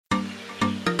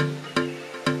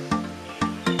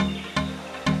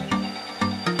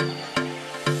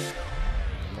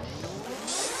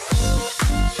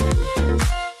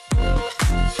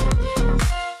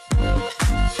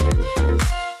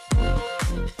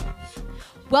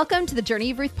Welcome to the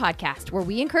Journey of Ruth podcast, where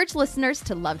we encourage listeners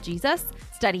to love Jesus,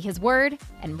 study his word,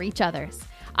 and reach others.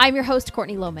 I'm your host,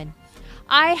 Courtney Lohman.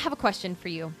 I have a question for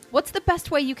you. What's the best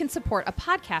way you can support a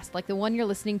podcast like the one you're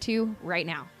listening to right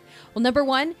now? Well, number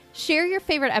one, share your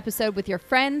favorite episode with your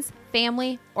friends,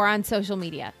 family, or on social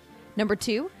media. Number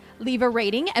two, leave a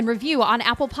rating and review on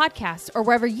Apple Podcasts or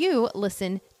wherever you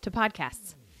listen to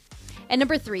podcasts. And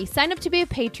number three, sign up to be a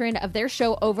patron of their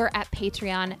show over at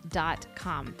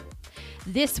patreon.com.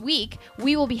 This week,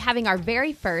 we will be having our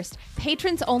very first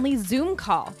patrons-only Zoom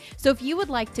call. So if you would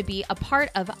like to be a part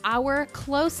of our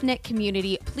close-knit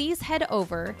community, please head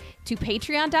over to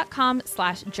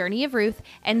patreon.com/journeyofruth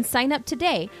and sign up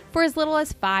today for as little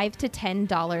as $5 to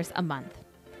 $10 a month.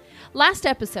 Last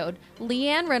episode,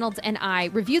 Leanne Reynolds and I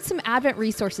reviewed some Advent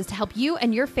resources to help you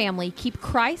and your family keep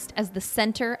Christ as the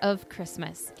center of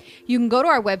Christmas. You can go to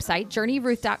our website,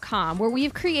 journeyofruth.com, where we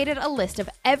have created a list of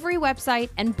every website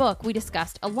and book we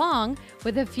discussed, along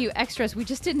with a few extras we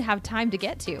just didn't have time to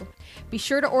get to. Be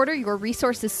sure to order your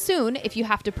resources soon if you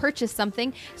have to purchase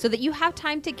something so that you have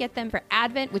time to get them for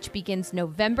Advent, which begins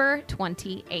November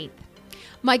 28th.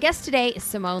 My guest today is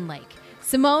Simone Lake.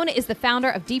 Simone is the founder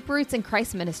of Deep Roots in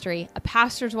Christ Ministry, a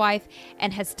pastor's wife,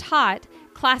 and has taught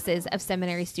classes of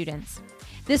seminary students.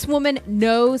 This woman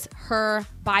knows her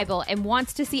Bible and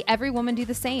wants to see every woman do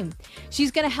the same.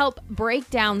 She's going to help break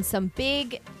down some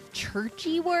big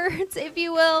churchy words, if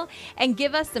you will, and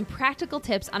give us some practical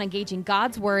tips on engaging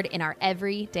God's word in our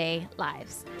everyday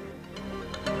lives.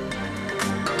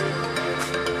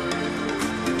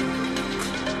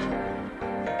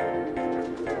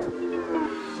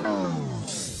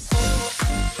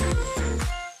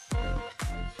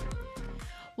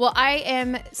 Well, I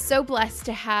am so blessed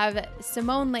to have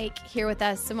Simone Lake here with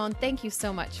us. Simone, thank you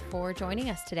so much for joining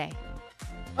us today.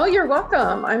 Oh, you're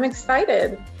welcome. I'm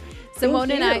excited. Simone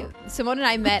and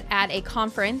I met at a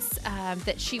conference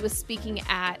that she was speaking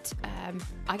at,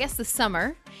 I guess this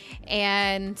summer.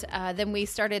 And then we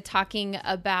started talking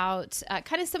about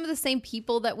kind of some of the same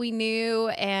people that we knew.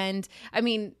 And I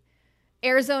mean,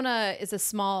 Arizona is a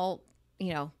small,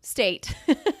 state.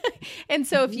 And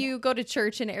so if you go to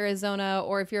church in Arizona,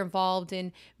 or if you're involved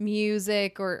in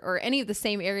music or any of the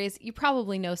same areas, you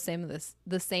probably know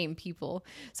the same people.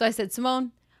 So I said,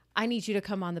 Simone, I need you to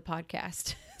come on the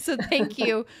podcast. So thank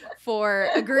you for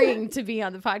agreeing to be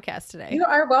on the podcast today. You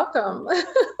are welcome.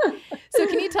 So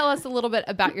can you tell us a little bit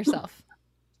about yourself?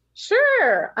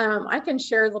 Sure. I can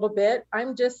share a little bit.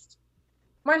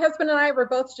 My husband and I were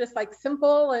both just like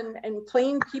simple and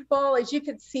plain people. As you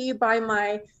could see by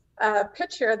my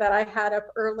picture that I had up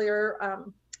earlier,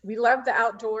 we love the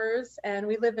outdoors, and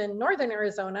we live in northern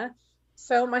Arizona.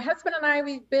 So my husband and I,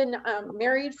 we've been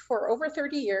married for over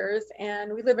 30 years,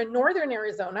 and we live in northern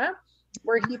Arizona,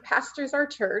 where he pastors our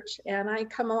church, and I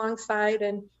come alongside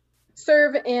and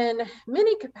serve in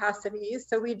many capacities.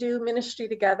 So we do ministry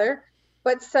together.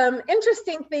 But some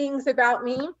interesting things about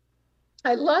me: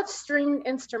 I love stringed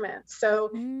instruments. So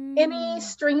any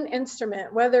stringed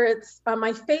instrument, whether it's,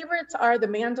 my favorites are the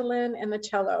mandolin and the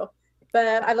cello,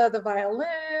 but I love the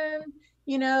violin,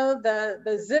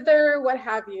 the zither, what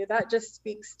have you. That just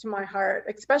speaks to my heart,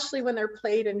 especially when they're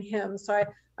played in hymns. So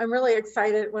I'm really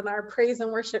excited when our praise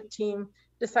and worship team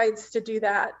decides to do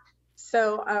that.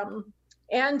 So, I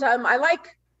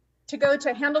like to go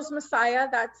to Handel's Messiah.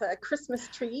 That's a Christmas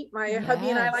treat. My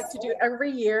hubby and I like to do every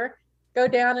year. Go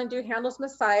down and do Handel's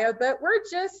Messiah, but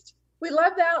we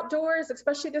love the outdoors,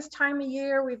 especially this time of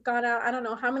year. We've gone out, I don't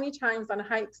know how many times on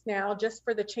hikes now, just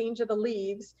for the change of the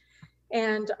leaves.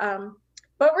 And,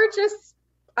 but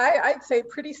I'd say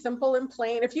pretty simple and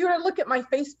plain. If you were to look at my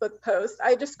Facebook post,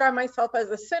 I describe myself as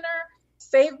a sinner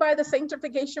saved by the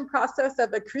sanctification process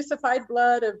of the crucified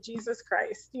blood of Jesus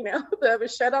Christ, that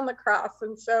was shed on the cross.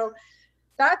 And so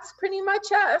that's pretty much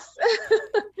us.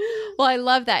 Well, I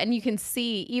love that. And you can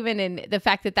see, even in the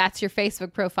fact that that's your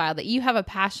Facebook profile, that you have a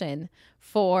passion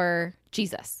for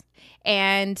Jesus.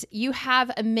 And you have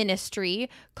a ministry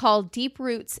called Deep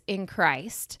Roots in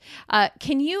Christ.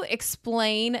 Can you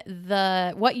explain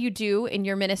what you do in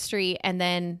your ministry, and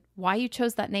then why you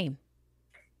chose that name?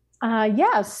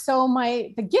 Yes. So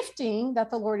the gifting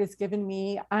that the Lord has given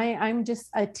me, I'm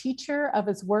just a teacher of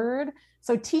his word.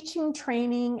 So teaching,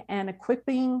 training, and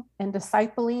equipping and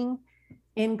discipling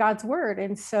in God's word.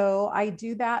 And so I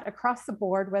do that across the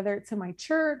board, whether it's in my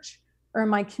church or in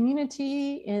my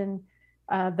community, in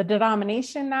the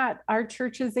denomination that our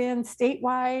church is in,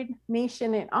 statewide,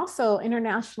 nation, and also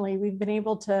internationally. We've been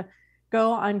able to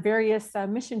go on various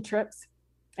mission trips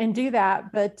and do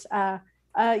that. But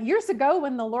years ago,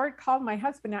 when the Lord called my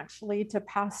husband actually to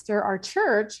pastor our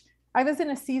church, I was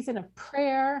in a season of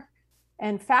prayer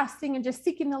and fasting and just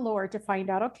seeking the Lord to find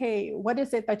out, okay, what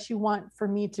is it that you want for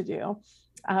me to do?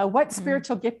 What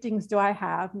spiritual giftings do I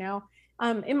have? Now,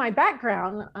 in my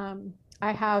background,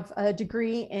 I have a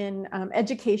degree in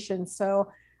education.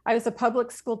 So I was a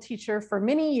public school teacher for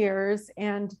many years,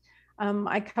 and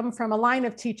I come from a line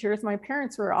of teachers. My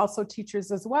parents were also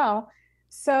teachers as well.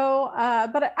 So,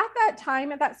 but at that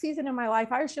time, at that season in my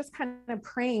life, I was just kind of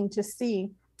praying to see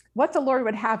what the Lord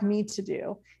would have me to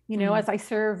do, you know, as I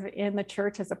serve in the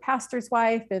church as a pastor's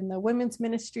wife and the women's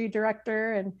ministry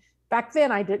director. And back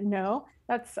then I didn't know.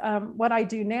 That's what I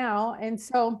do now. And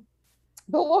so,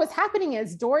 but what was happening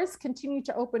is doors continued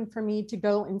to open for me to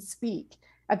go and speak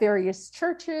at various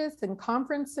churches and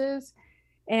conferences.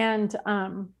 And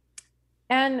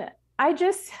I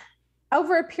just,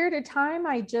 over a period of time,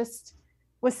 I just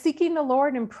was seeking the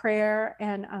Lord in prayer.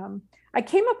 And I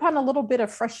came upon a little bit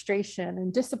of frustration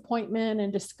and disappointment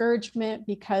and discouragement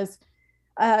because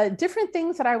different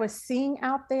things that I was seeing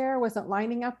out there wasn't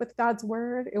lining up with God's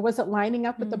word. It wasn't lining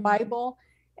up with the Bible,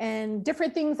 and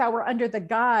different things that were under the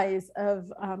guise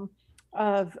of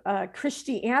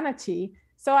Christianity.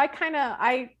 So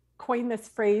I coined this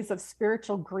phrase of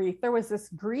spiritual grief. There was this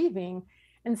grieving.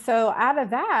 And so out of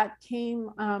that came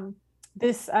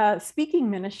this speaking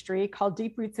ministry called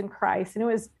Deep Roots in Christ.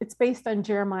 And it's based on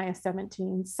Jeremiah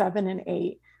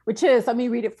 17:7-8, which is, let me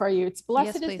read it for you. It's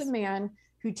blessed is the man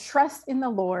who trusts in the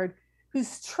Lord,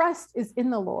 whose trust is in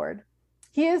the Lord.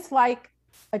 He is like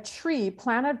a tree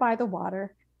planted by the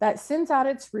water that sends out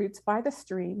its roots by the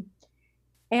stream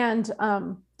and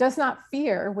does not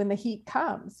fear when the heat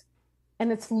comes.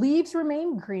 And its leaves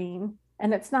remain green,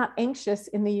 and it's not anxious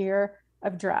in the year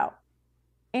of drought.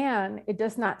 And it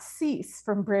does not cease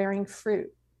from bearing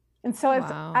fruit. And so as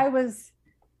I was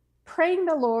praying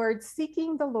the Lord,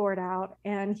 seeking the Lord out,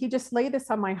 and he just laid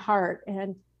this on my heart.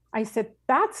 And I said,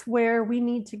 that's where we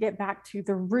need to get back to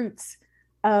the roots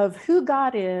of who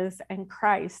God is and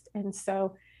Christ. And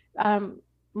so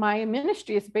my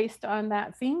ministry is based on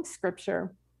that theme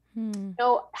scripture, you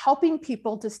know, helping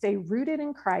people to stay rooted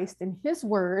in Christ, in his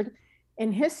word,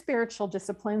 in his spiritual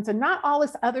disciplines, and not all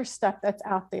this other stuff that's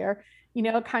out there, you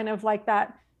know, kind of like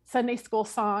that Sunday school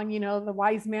song, you know, the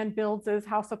wise man builds his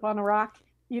house up on a rock,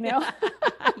 you know,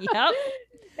 Yep.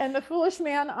 And the foolish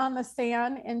man on the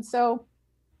sand. And so,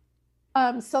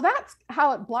 so that's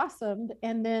how it blossomed.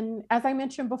 And then, as I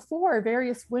mentioned before,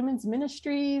 various women's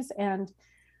ministries and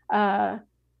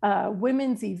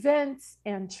women's events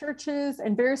and churches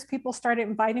and various people started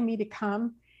inviting me to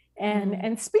come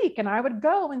and speak. And I would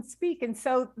go and speak. And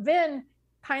so then,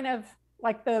 kind of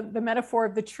like the metaphor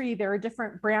of the tree, there are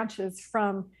different branches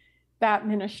from that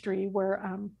ministry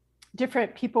where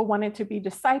different people wanted to be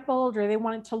discipled, or they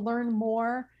wanted to learn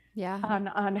more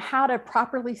on how to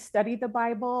properly study the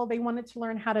Bible. They wanted to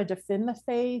learn how to defend the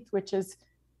faith, which is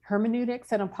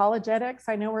hermeneutics and apologetics.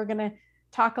 I know we're going to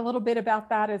talk a little bit about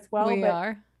that as well. We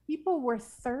are. People were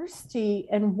thirsty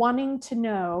and wanting to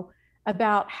know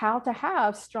about how to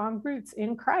have strong roots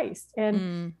in Christ.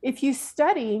 And if you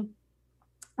study,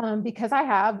 because I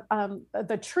have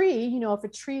the tree, you know, if a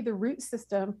tree, the root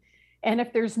system, and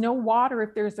if there's no water,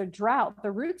 if there's a drought,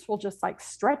 the roots will just like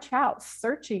stretch out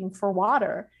searching for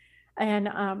water.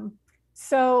 And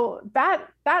so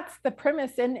that's the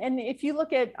premise. And if you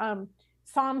look at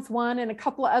Psalms 1 and a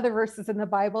couple of other verses in the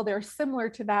Bible, they're similar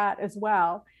to that as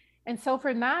well. And so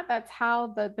from that's how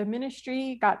the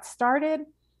ministry got started.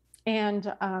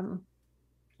 And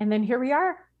then here we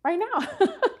are right now.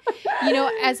 You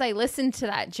know, as I listen to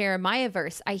that Jeremiah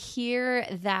verse, I hear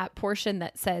that portion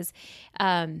that says,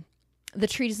 the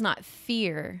tree does not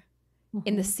fear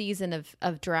in the season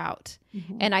of drought.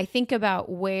 And I think about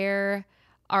where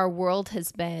our world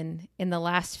has been in the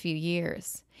last few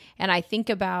years. And I think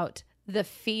about the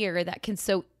fear that can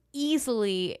so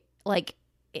easily, like,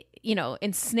 you know,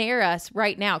 ensnare us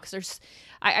right now. Because there's,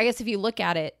 I guess if you look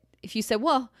at it, if you said,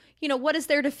 well, you know, what is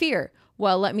there to fear?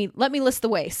 Well, let me list the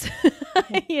ways,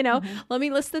 you know, let me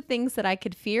list the things that I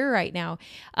could fear right now.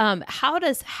 How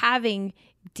does having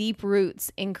deep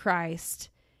roots in Christ,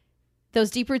 those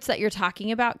deep roots that you're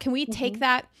talking about, can we take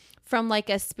that from like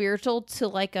a spiritual to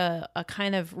like a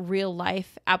kind of real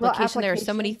life application? There are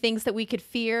so many things that we could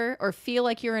fear or feel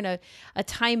like you're in a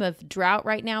time of drought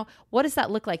right now. What does that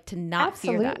look like to not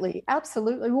fear that?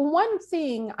 Absolutely. Well, one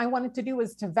thing I wanted to do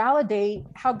was to validate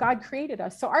how God created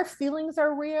us. So our feelings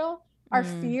are real. Our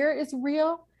fear is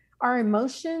real. Our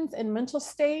emotions and mental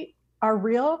state are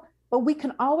real, but we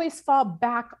can always fall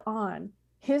back on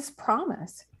his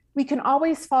promise. We can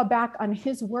always fall back on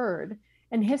his word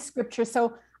and his scripture.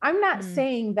 So I'm not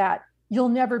saying that you'll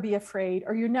never be afraid,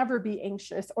 or you'll never be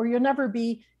anxious, or you'll never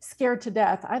be scared to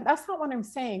death. That's not what I'm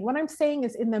saying. What I'm saying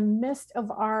is, in the midst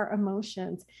of our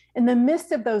emotions, in the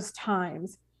midst of those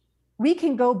times, we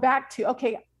can go back to,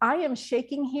 okay, I am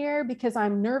shaking here because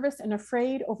I'm nervous and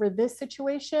afraid over this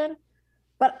situation,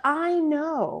 but I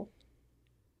know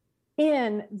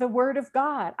in the word of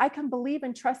God, I can believe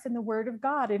and trust in the word of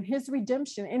God, in his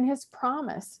redemption, in his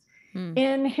promise,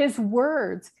 in his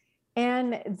words.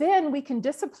 And then we can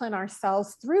discipline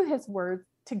ourselves through his word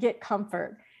to get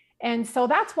comfort. And so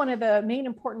that's one of the main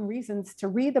important reasons to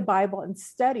read the Bible and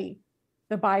study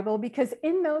the Bible, because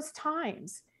in those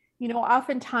times,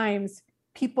 oftentimes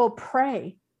people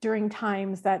pray during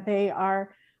times that they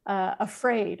are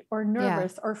afraid or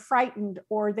nervous or frightened,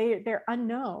 or they're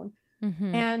unknown.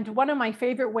 Mm-hmm. And one of my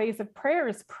favorite ways of prayer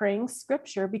is praying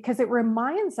scripture, because it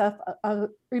reminds us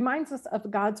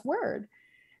of God's word.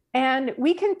 And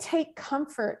we can take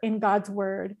comfort in God's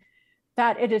word,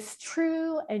 that it is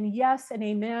true and yes and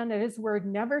amen, that his word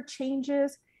never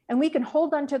changes. And we can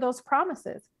hold on to those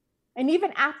promises. And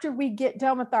even after we get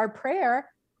done with our prayer,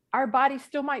 our body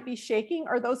still might be shaking,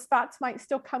 or those thoughts might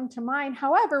still come to mind.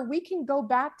 However, we can go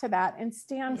back to that and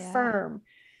stand firm.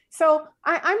 So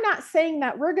I'm not saying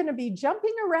that we're going to be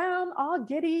jumping around all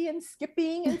giddy and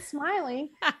skipping and smiling.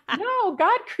 No,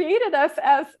 God created us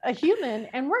as a human,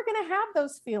 and we're going to have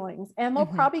those feelings, and they'll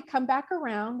probably come back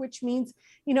around, which means,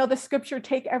 the scripture,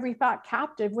 take every thought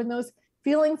captive. When those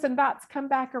feelings and thoughts come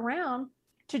back around,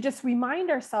 to just remind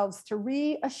ourselves, to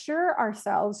reassure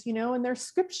ourselves, and there's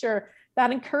scripture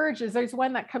that encourages. There's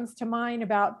one that comes to mind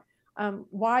about,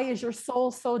 why is your soul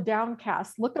so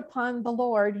downcast? Look upon the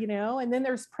Lord, and then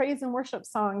there's praise and worship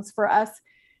songs for us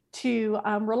to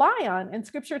rely on. And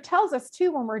scripture tells us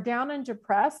too, when we're down and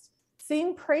depressed,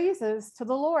 sing praises to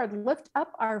the Lord, lift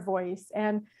up our voice.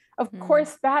 And of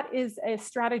course, that is a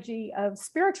strategy of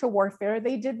spiritual warfare.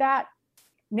 They did that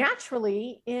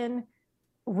naturally in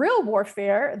real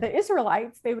warfare. The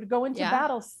Israelites, they would go into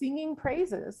battle singing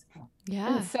praises.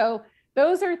 Yeah. And so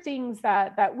those are things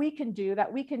that we can do,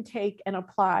 that we can take and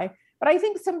apply. But I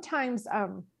think sometimes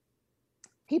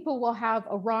people will have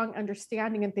a wrong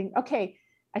understanding and think, okay,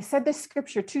 I said this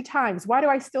scripture 2 times. Why do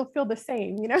I still feel the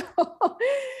same?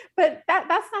 But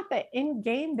that's not the end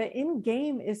game. The end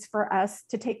game is for us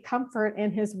to take comfort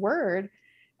in his word,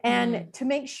 and to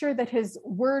make sure that his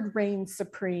word reigns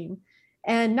supreme,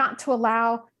 and not to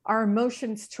allow our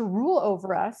emotions to rule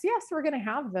over us. Yes, we're going to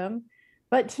have them,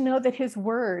 but to know that his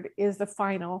word is the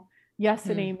final yes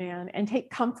and amen, and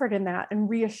take comfort in that and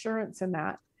reassurance in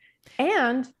that,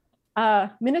 and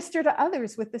minister to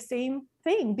others with the same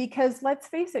thing. Because let's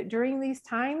face it, during these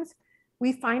times,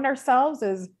 we find ourselves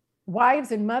as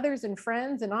wives and mothers and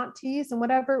friends and aunties and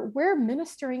whatever, we're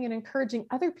ministering and encouraging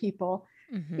other people,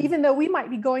 even though we might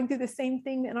be going through the same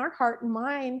thing in our heart and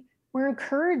mind. We're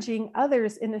encouraging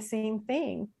others in the same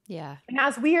thing. Yeah. And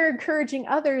as we are encouraging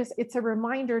others, it's a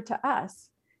reminder to us.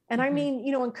 And I mean,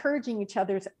 encouraging each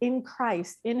other in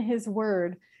Christ, in his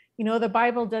word. The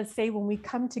Bible does say, when we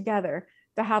come together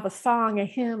to have a song, a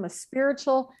hymn, a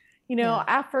spiritual,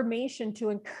 affirmation, to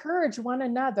encourage one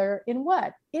another in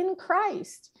what? In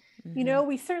Christ.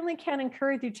 We certainly can't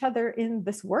encourage each other in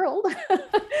this world.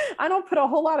 I don't put a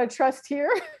whole lot of trust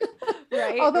here,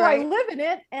 right? Although I live in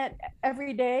it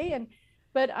every day.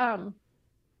 But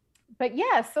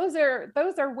yes, those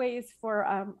are ways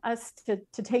for us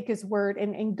to take his word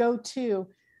and go to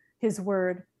his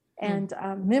word and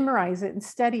memorize it and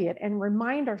study it and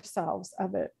remind ourselves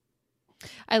of it.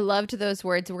 I loved those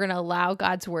words. We're going to allow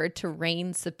God's word to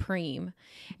reign supreme.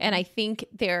 And I think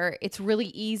it's really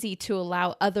easy to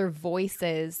allow other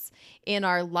voices in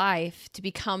our life to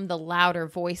become the louder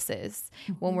voices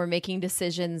when we're making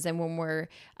decisions, and when we're,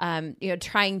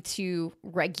 trying to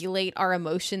regulate our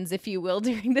emotions, if you will,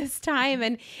 during this time.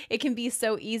 And it can be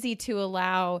so easy to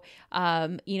allow,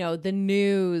 the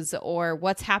news or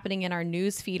what's happening in our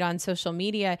news feed on social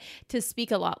media to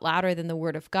speak a lot louder than the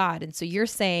word of God. And so you're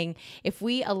saying, if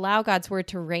we allow God's word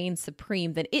to reign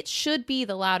supreme, then it should be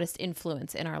the loudest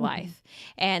influence in our life.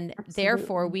 And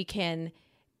therefore we can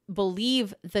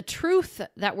believe the truth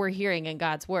that we're hearing in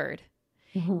God's word,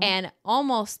 and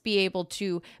almost be able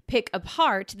to pick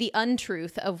apart the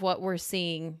untruth of what we're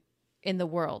seeing in the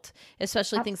world,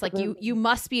 especially things like you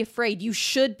must be afraid, you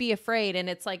should be afraid. And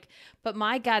it's like, but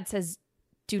my God says,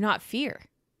 do not fear.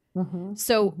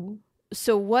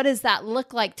 So what does that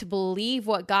look like to believe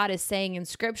what God is saying in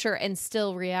scripture and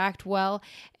still react well?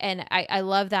 And I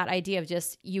love that idea of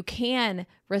just, you can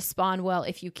respond well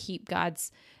if you keep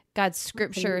God's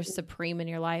scripture supreme in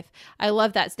your life. I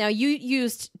love that. Now, you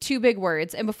used 2 big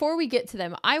words. And before we get to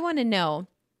them, I want to know,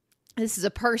 This is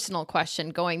a personal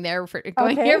question going here for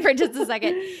just a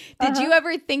second. Did you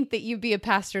ever think that you'd be a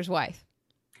pastor's wife?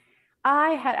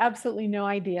 I had absolutely no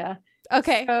idea.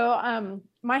 Okay. So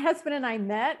my husband and I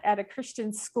met at a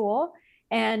Christian school,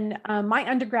 and my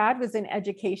undergrad was in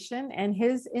education and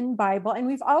his in Bible. And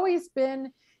we've always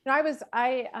been, I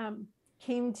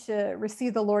came to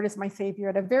receive the Lord as my Savior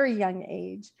at a very young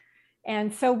age.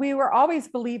 And so we were always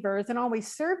believers and always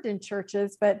served in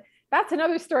churches, but that's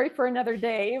another story for another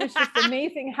day. It was just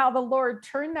amazing how the Lord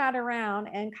turned that around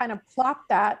and kind of plopped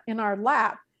that in our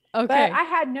lap. Okay. But I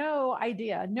had no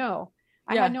idea.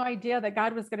 I had no idea that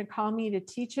God was going to call me to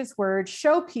teach his word,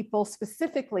 show people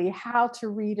specifically how to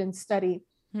read and study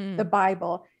the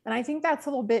Bible. And I think that's a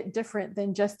little bit different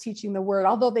than just teaching the word,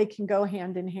 although they can go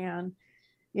hand in hand.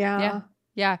 Yeah.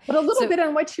 But a little bit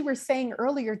on what you were saying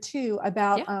earlier too,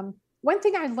 about one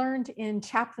thing I learned in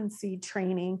chaplaincy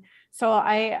training. So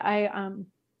I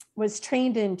was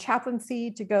trained in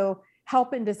chaplaincy to go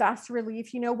help in disaster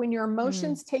relief. When your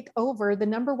emotions take over, the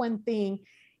number one thing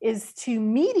is to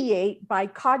mediate by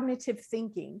cognitive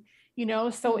thinking.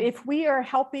 So if we are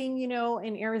helping,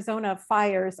 in Arizona,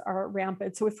 fires are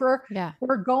rampant. So if a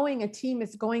team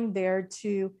is going there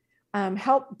to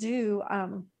help do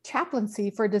chaplaincy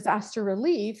for disaster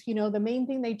relief, the main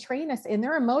thing they train us in,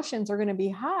 their emotions are going to be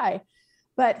high.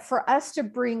 But for us to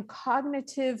bring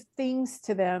cognitive things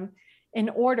to them in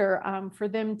order for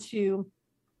them to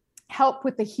help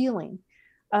with the healing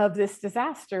of this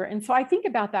disaster. And so I think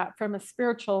about that from a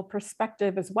spiritual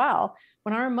perspective as well.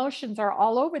 When our emotions are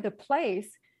all over the place,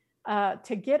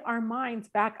 to get our minds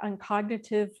back on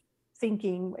cognitive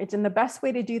thinking. And the best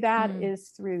way to do that is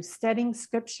through studying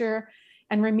scripture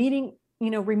and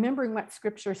remembering what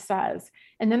scripture says.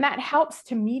 And then that helps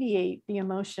to mediate the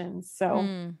emotions.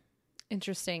 So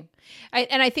interesting.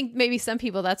 I think maybe some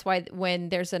people, that's why when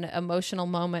there's an emotional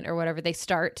moment or whatever, they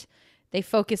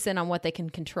focus in on what they can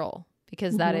control,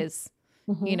 because that is,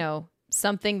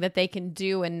 something that they can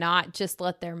do and not just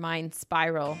let their mind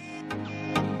spiral.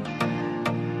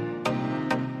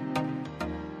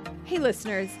 Hey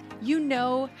listeners, you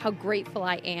know how grateful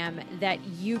I am that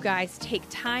you guys take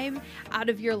time out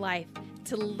of your life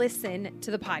to listen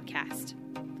to the podcast.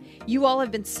 You all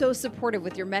have been so supportive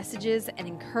with your messages and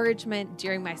encouragement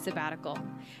during my sabbatical.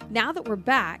 Now that we're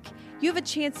back, you have a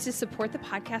chance to support the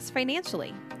podcast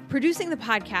financially. Producing the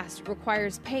podcast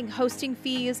requires paying hosting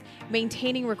fees,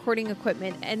 maintaining recording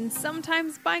equipment, and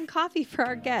sometimes buying coffee for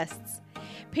our guests.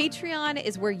 Patreon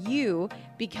is where you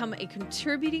become a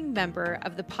contributing member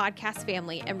of the podcast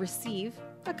family and receive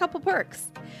a couple perks.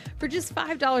 For just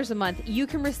 $5 a month, you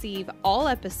can receive all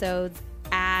episodes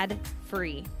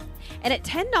ad-free. And at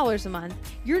 $10 a month,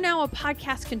 you're now a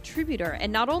podcast contributor.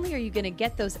 And not only are you going to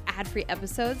get those ad-free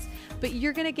episodes, but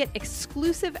you're going to get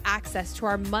exclusive access to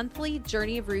our monthly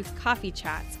Journey of Ruth coffee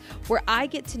chats, where I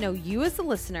get to know you as a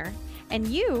listener, and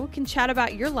you can chat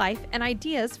about your life and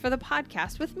ideas for the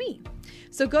podcast with me.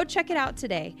 So go check it out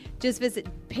today. Just visit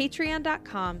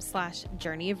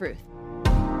patreon.com/Journey of Ruth.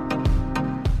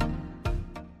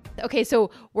 Okay, so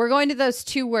we're going to those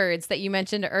two words that you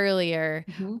mentioned earlier,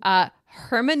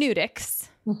 hermeneutics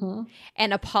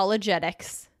and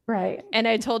apologetics. Right. And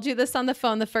I told you this on the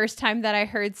phone the first time that I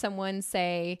heard someone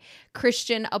say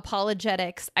Christian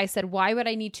apologetics. I said, why would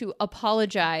I need to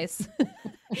apologize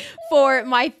for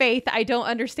my faith? I don't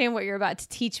understand what you're about to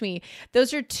teach me.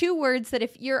 Those are two words that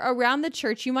if you're around the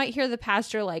church, you might hear the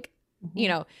pastor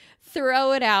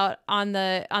throw it out on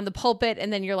the pulpit,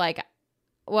 and then you're like,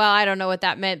 well, I don't know what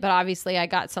that meant, but obviously I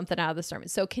got something out of the sermon.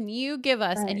 So can you give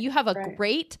us, and you have a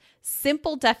great,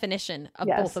 simple definition of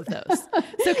both of those.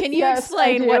 So can you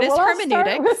explain what is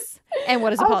hermeneutics and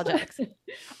what is apologetics?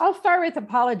 I'll start with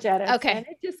apologetics. Okay. And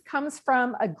it just comes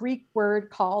from a Greek word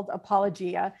called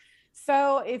apologia.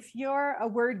 So if you're a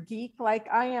word geek like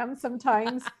I am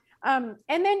sometimes, and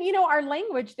then, our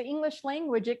language, the English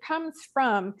language, it comes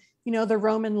from, the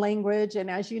Roman language. And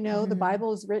as you know, the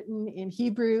Bible is written in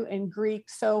Hebrew and Greek.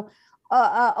 So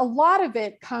a lot of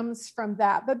it comes from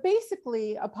that. But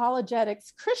basically,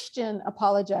 apologetics, Christian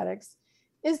apologetics,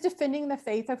 is defending the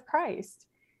faith of Christ.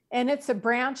 And it's a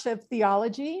branch of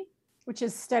theology, which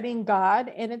is studying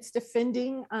God, and it's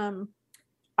defending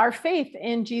our faith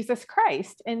in Jesus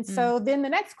Christ. And so then the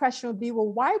next question would be,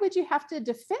 well, why would you have to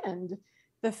defend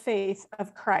the faith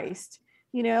of Christ?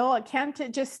 Can't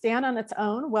it just stand on its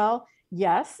own? Well,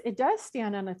 yes, it does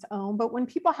stand on its own. But when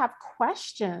people have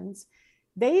questions,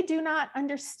 they do not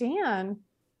understand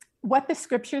what the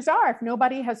scriptures are. If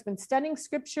nobody has been studying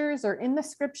scriptures or in the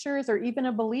scriptures or even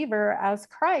a believer as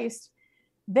Christ,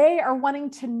 they are wanting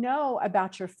to know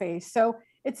about your faith. So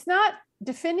it's not,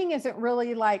 defending isn't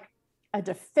really like a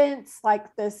defense,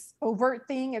 like this overt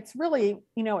thing. It's really,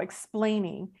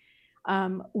 explaining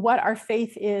what our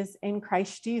faith is in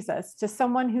Christ Jesus to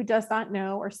someone who does not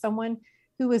know, or someone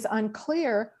who is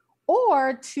unclear,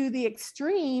 or to the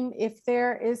extreme if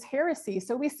there is heresy.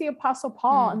 So we see Apostle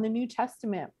Paul in the New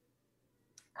Testament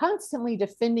constantly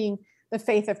defending the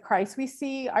faith of Christ. We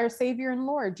see our Savior and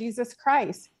Lord, Jesus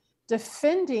Christ,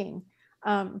 defending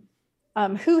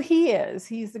who he is.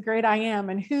 He's the great I am,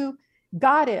 and who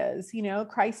God is,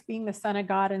 Christ being the Son of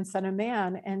God and Son of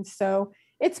Man. And so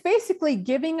it's basically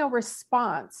giving a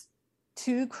response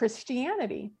to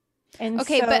Christianity. And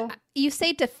okay, but you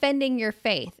say defending your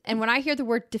faith. And when I hear the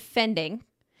word defending,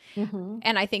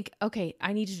 and I think, okay,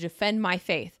 I need to defend my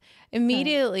faith,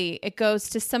 immediately it goes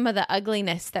to some of the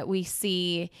ugliness that we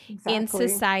see in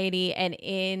society and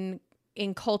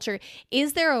in culture.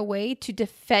 Is there a way to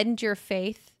defend your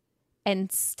faith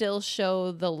and still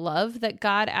show the love that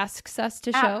God asks us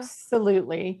to show?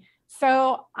 Absolutely.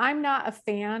 So I'm not a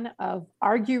fan of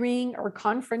arguing or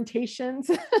confrontations.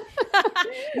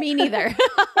 Me neither.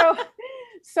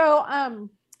 So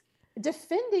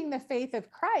defending the faith of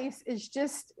Christ is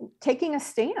just taking a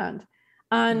stand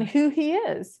on who he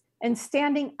is and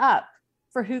standing up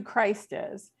for who Christ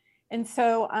is. And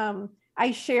so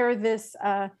I share this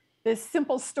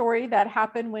simple story that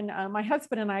happened when my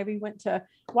husband and I, we went to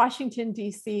Washington,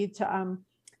 D.C.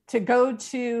 to go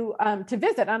to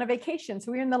visit on a vacation.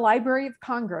 So we were in the Library of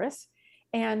Congress,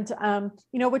 and,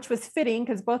 which was fitting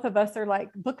because both of us are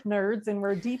like book nerds and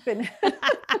we're deep in,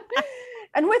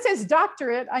 and with his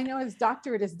doctorate, I know his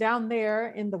doctorate is down there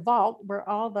in the vault where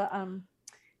all the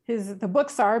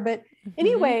books are. But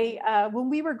anyway, when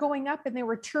we were going up and they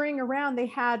were touring around, they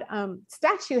had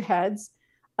statue heads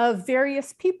of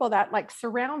various people that like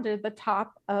surrounded the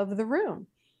top of the room.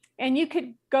 And you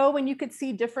could go and you could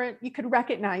see you could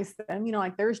recognize them,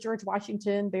 like there's George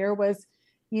Washington, there was,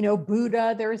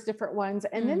 Buddha, there was different ones.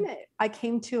 And then I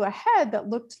came to a head that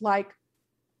looked like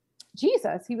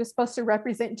Jesus. He was supposed to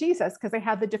represent Jesus because they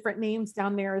had the different names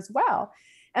down there as well.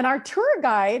 And our tour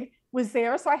guide was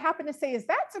there. So I happened to say, is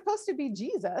that supposed to be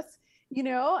Jesus?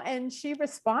 And she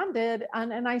responded,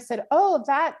 and I said,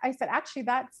 actually,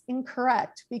 that's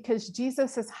incorrect because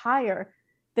Jesus is higher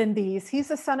than these. He's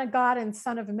the Son of God and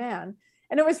Son of Man.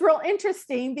 And it was real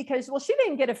interesting because, she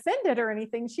didn't get offended or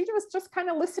anything. She was just kind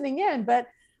of listening in, but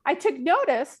I took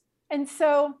notice. And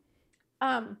so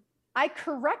I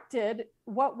corrected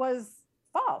what was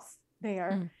false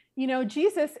there.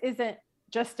 Jesus isn't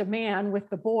just a man with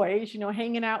the boys,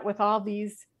 hanging out with all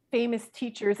these famous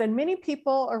teachers. And many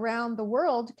people around the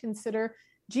world consider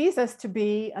Jesus to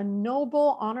be a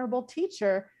noble, honorable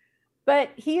teacher,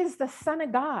 but he is the Son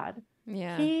of God.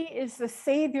 Yeah. He is the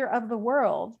Savior of the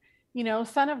world,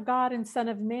 Son of God and Son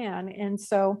of Man. And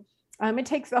so it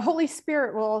takes the Holy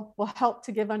Spirit will help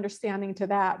to give understanding to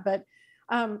that. But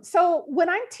so when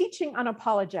I'm teaching on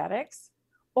apologetics,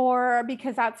 or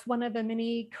because that's one of the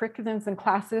many curriculums and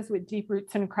classes with Deep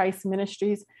Roots in Christ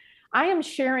Ministries, I am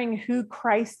sharing who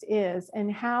Christ is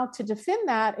and how to defend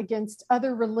that against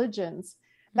other religions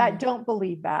that don't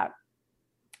believe that.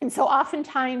 And so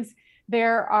oftentimes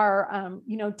there are,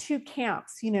 two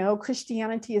camps.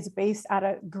 Christianity is based out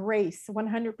of grace,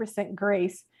 100%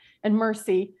 grace and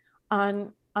mercy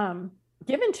on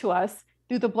given to us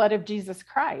through the blood of Jesus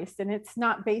Christ. And it's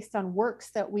not based on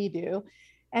works that we do.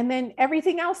 And then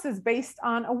everything else is based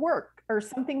on a work or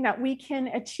something that we can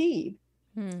achieve.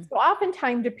 So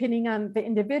oftentimes, depending on the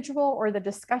individual or the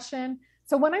discussion.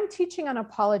 So when I'm teaching on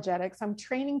apologetics, I'm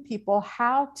training people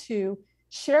how to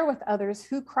share with others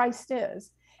who Christ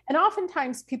is. And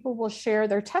oftentimes people will share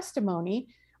their testimony,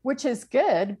 which is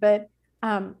good, but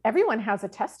everyone has a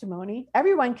testimony.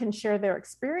 Everyone can share their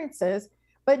experiences,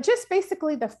 but just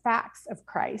basically the facts of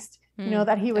Christ,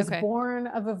 that he was born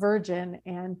of a virgin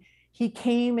and he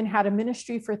came and had a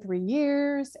ministry for 3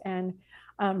 years and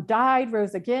died,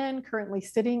 rose again, currently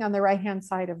sitting on the right-hand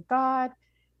side of God,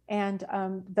 and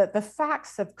the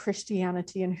facts of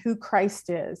Christianity and who Christ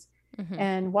is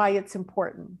and why it's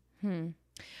important.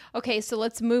 Okay, so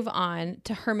let's move on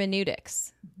to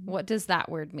hermeneutics. What does that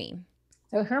word mean?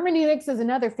 So hermeneutics is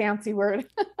another fancy word.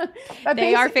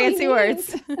 They are fancy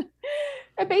words.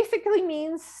 It basically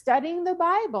means studying the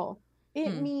Bible.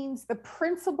 It means the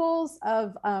principles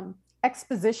of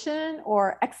exposition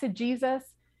or exegesis,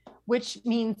 which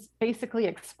means basically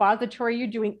expository. You're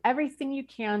doing everything you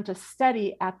can to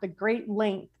study at the great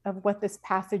length of what this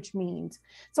passage means.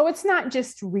 So it's not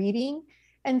just reading.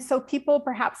 And so people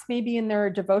perhaps maybe in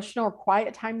their devotional or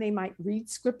quiet time, they might read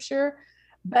scripture,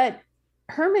 but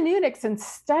hermeneutics and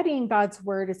studying God's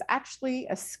word is actually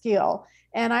a skill.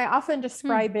 And I often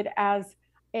describe it as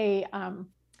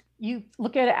you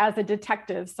look at it as a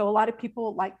detective. So a lot of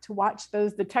people like to watch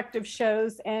those detective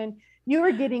shows, and you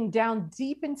are getting down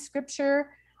deep in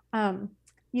scripture.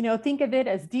 Think of it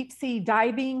as deep sea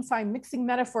diving. So I'm mixing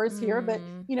metaphors here, but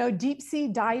deep sea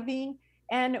diving.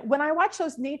 And when I watch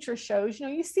those nature shows,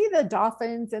 you see the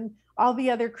dolphins and all the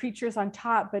other creatures on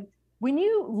top. But when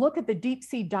you look at the deep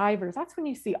sea divers, that's when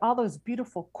you see all those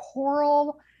beautiful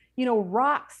coral,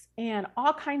 rocks and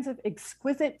all kinds of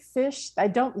exquisite fish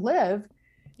that don't live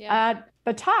at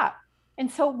the top. And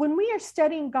so when we are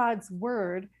studying God's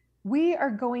word, we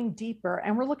are going deeper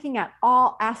and we're looking at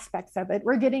all aspects of it.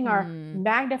 We're getting our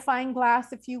magnifying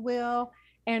glass, if you will,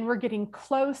 and we're getting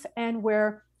close and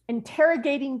we're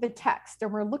interrogating the text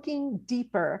and we're looking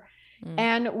deeper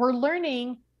and we're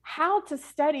learning how to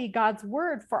study God's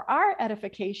word for our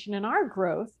edification and our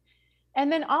growth. And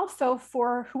then also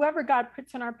for whoever God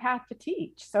puts in our path to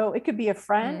teach. So it could be a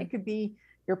friend, it could be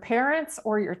your parents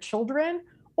or your children,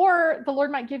 or the Lord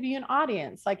might give you an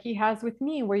audience like he has with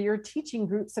me, where you're teaching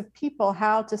groups of people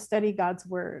how to study God's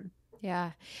word.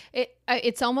 Yeah.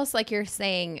 It's almost like you're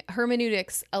saying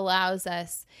hermeneutics allows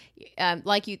us, I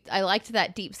liked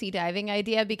that deep sea diving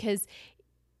idea, because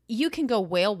you can go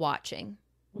whale watching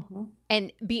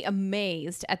and be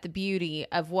amazed at the beauty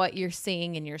of what you're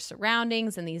seeing in your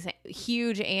surroundings and these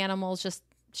huge animals, just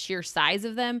sheer size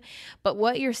of them. But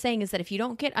what you're saying is that if you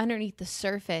don't get underneath the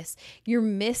surface, you're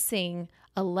missing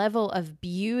a level of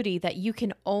beauty that you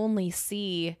can only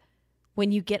see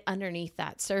when you get underneath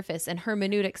that surface. And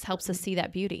hermeneutics helps us see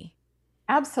that beauty.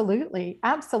 Absolutely.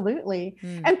 Absolutely.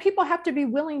 And people have to be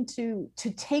willing to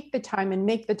take the time and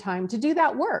make the time to do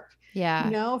that work. Yeah.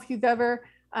 If you've ever,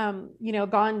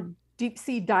 gone deep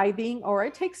sea diving, or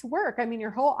it takes work. I mean,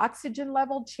 your whole oxygen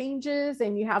level changes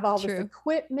and you have all this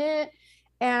equipment,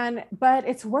 but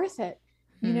it's worth it,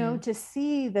 to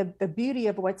see the beauty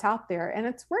of what's out there. And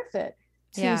it's worth it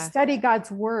to study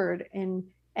God's word. And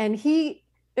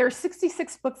there are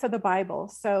 66 books of the Bible.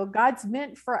 So God's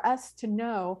meant for us to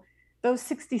know those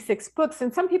 66 books.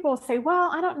 And some people will say,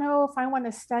 well, I don't know if I want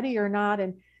to study or not.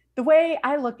 And the way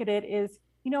I look at it is,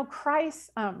 Christ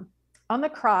on the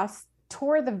cross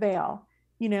tore the veil,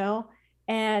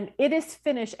 and it is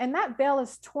finished. And that veil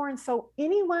is torn. So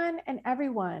anyone and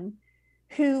everyone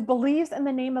who believes in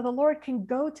the name of the Lord can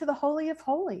go to the Holy of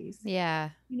Holies. Yeah.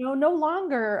 No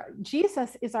longer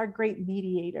Jesus is our great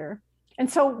mediator. And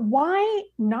so why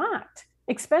not?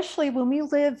 Especially when we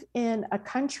live in a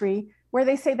country where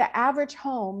they say the average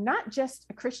home, not just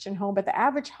a Christian home, but the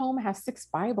average home has 6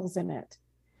 Bibles in it.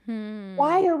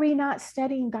 Why are we not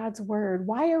studying God's word?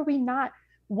 Why are we not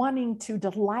wanting to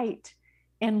delight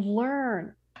and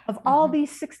learn of all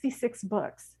these 66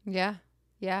 books? Yeah.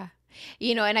 Yeah.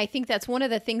 And I think that's one of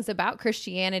the things about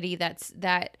Christianity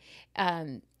that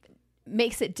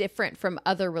makes it different from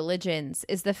other religions,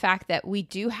 is the fact that we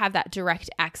do have that direct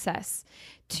access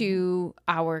to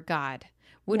our God.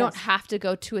 We don't have to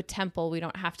go to a temple. We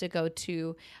don't have to go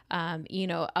to,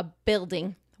 a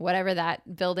building, whatever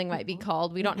that building might be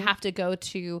called. We don't have to go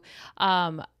to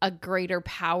a greater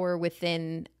power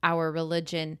within our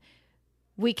religion.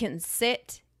 We can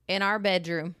sit in our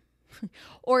bedroom.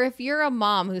 Or if you're a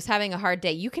mom who's having a hard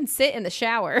day, you can sit in the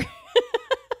shower.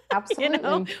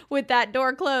 Absolutely. With that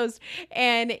door closed,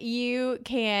 and you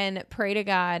can pray to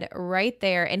God right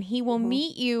there, and he will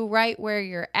meet you right where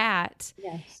you're at.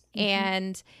 Yes.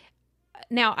 And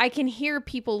now I can hear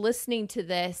people listening to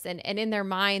this, and in their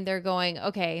mind, they're going,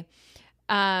 okay,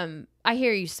 I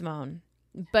hear you, Simone,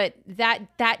 but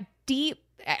that deep,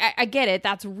 I get it.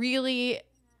 That's really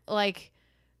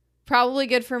probably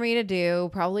good for me to do,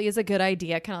 probably is a good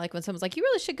idea. Kind of like when someone's like, you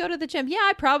really should go to the gym. Yeah,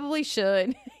 I probably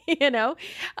should,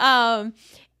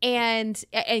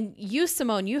 and you,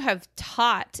 Simone, you have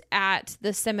taught at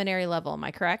the seminary level. Am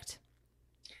I correct?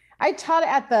 I taught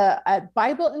at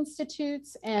Bible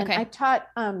Institutes, and I taught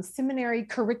seminary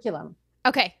curriculum.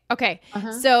 Okay.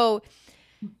 So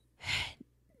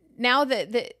now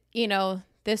that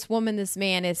this woman, this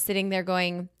man is sitting there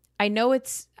going, I know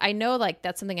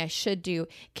that's something I should do.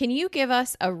 Can you give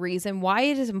us a reason why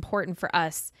it is important for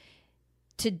us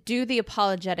to do the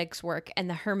apologetics work and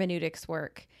the hermeneutics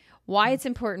work? Why it's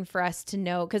important for us to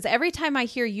know? Because every time I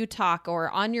hear you talk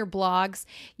or on your blogs,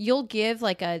 you'll give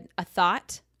like a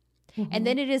thought, and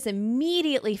then it is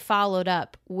immediately followed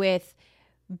up with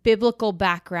biblical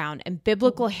background and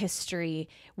biblical history,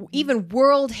 even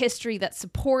world history that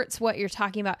supports what you're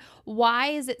talking about. Why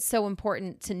is it so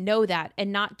important to know that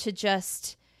and not to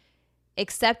just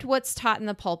accept what's taught in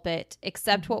the pulpit,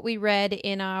 accept what we read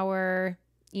in our,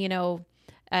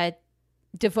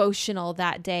 devotional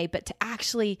that day, but to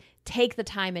actually take the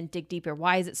time and dig deeper?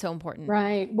 Why is it so important?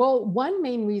 Right. Well, one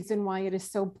main reason why it is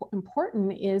so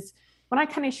important is when I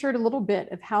kind of shared a little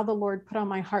bit of how the Lord put on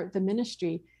my heart the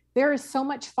ministry. There is so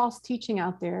much false teaching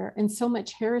out there and so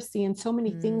much heresy and so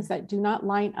many things that do not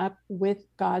line up with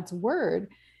God's word.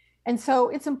 And so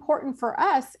it's important for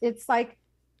us. It's like,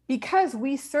 because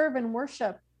we serve and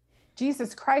worship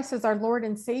Jesus Christ as our Lord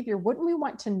and Savior, wouldn't we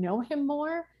want to know him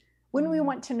more? Wouldn't we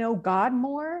want to know God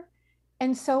more?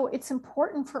 And so it's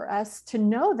important for us to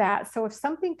know that. So if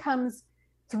something comes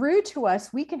through to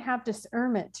us, we can have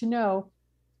discernment to know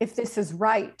if this is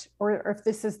right or if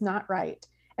this is not right.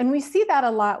 And we see that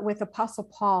a lot with Apostle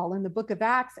Paul in the book of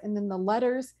Acts and then the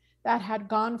letters that had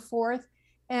gone forth.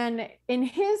 And in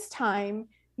his time,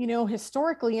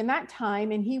 historically in that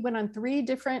time, and he went on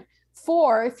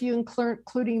four, if you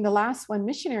including the last one,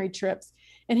 missionary trips.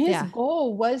 And his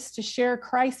goal was to share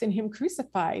Christ and him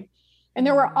crucified. And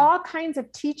there were all kinds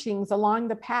of teachings along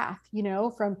the path,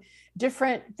 from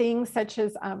different things such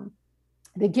as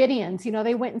the Gideons,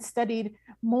 they went and studied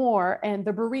more, and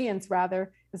the Bereans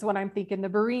rather is what I'm thinking, the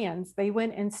Bereans, they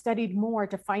went and studied more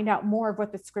to find out more of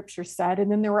what the scripture said.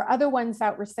 And then there were other ones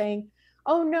that were saying,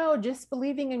 oh no, just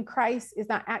believing in Christ is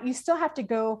not, you still have to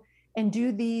go and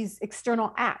do these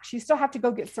external acts. You still have to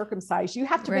go get circumcised. You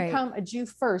have to become a Jew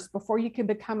first before you can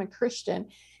become a Christian.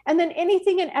 And then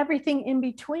anything and everything in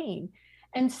between.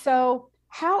 And so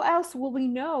how else will we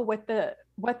know what the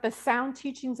sound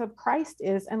teachings of Christ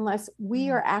is unless we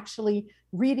are actually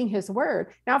reading his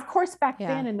word? Now, of course, back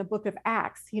then in the book of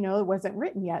Acts, it wasn't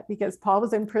written yet because Paul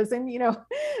was in prison,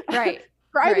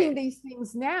 writing these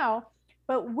things now.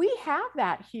 But we have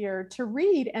that here to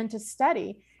read and to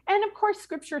study. And of course,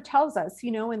 scripture tells us,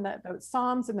 in the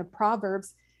Psalms and the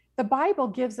Proverbs, the Bible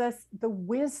gives us the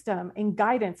wisdom and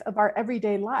guidance of our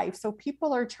everyday life. So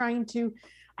people are trying to,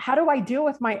 how do I deal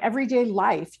with my everyday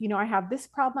life? I have this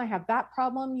problem, I have that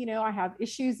problem, I have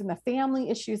issues in the family,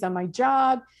 issues on my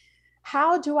job.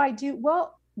 How do I do?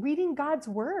 Well, reading God's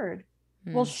word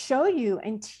will show you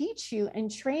and teach you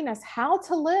and train us how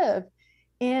to live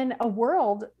in a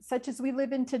world such as we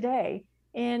live in today.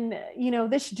 In,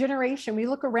 this generation, we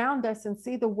look around us and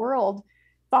see the world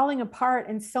falling apart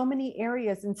in so many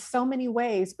areas, in so many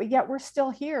ways, but yet we're still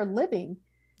here living.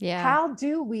 Yeah. How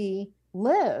do we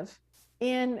live?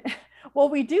 Well,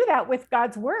 we do that with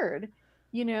God's word,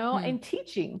 and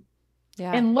teaching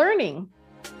and learning.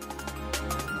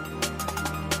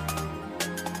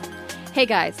 Hey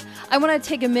guys, I want to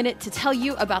take a minute to tell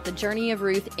you about the Journey of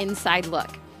Ruth Inside Look.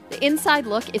 The Inside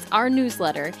Look is our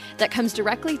newsletter that comes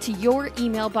directly to your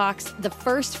email box the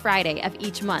first Friday of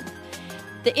each month.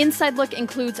 The Inside Look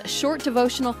includes a short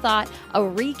devotional thought, a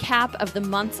recap of the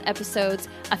month's episodes,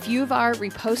 a few of our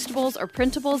repostables or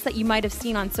printables that you might have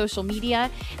seen on social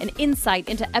media, and insight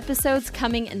into episodes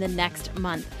coming in the next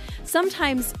month.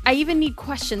 Sometimes I even need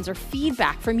questions or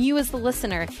feedback from you as the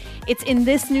listener. It's in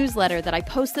this newsletter that I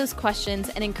post those questions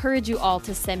and encourage you all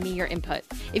to send me your input.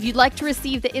 If you'd like to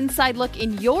receive the Inside Look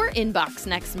in your inbox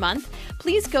next month,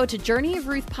 please go to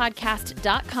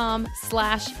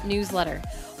journeyofruthpodcast.com/newsletter.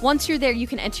 Once you're there, you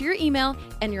can enter your email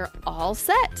and you're all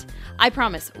set. I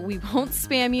promise we won't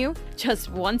spam you. Just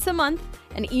once a month,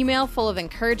 an email full of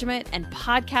encouragement and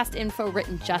podcast info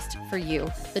written just for you,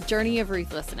 the Journey of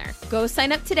Ruth listener. Go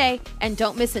sign up today and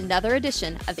don't miss another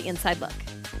edition of the Inside Look.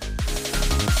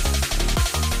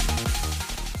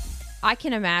 I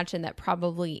can imagine that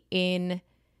probably in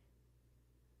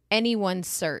anyone's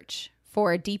search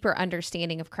for a deeper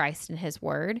understanding of Christ and his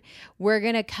word, we're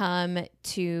going to come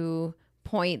to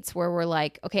points where we're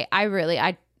like, okay,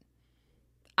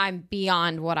 I'm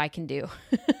beyond what I can do.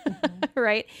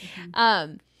 Right?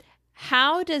 Mm-hmm.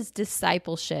 How does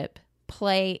discipleship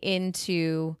play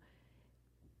into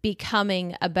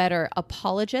becoming a better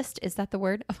apologist? Is that the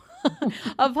word?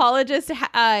 Apologist.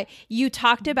 You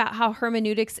talked about how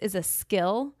hermeneutics is a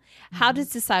skill. How does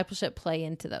discipleship play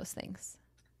into those things?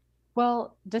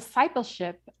 Well,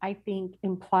 discipleship, I think,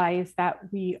 implies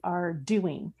that we are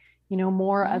doing,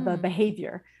 more of a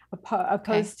behavior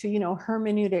opposed to,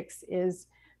 hermeneutics is,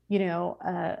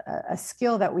 a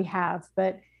skill that we have.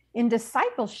 But in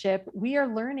discipleship, we are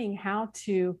learning how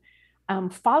to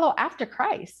follow after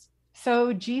Christ.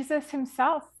 So Jesus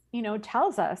himself,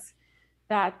 tells us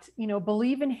that,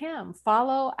 believe in him,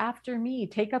 follow after me,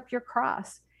 take up your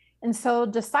cross. And so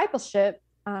discipleship,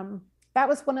 that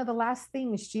was one of the last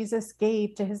things Jesus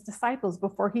gave to his disciples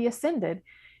before he ascended.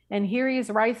 And here he is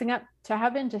rising up to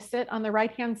heaven to sit on the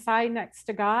right-hand side next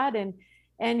to God.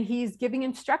 And he's giving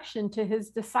instruction to his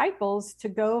disciples to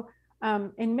go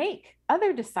and make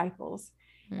other disciples.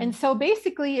 And so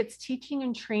basically it's teaching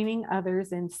and training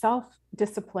others in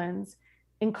self-disciplines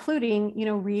including,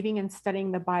 reading and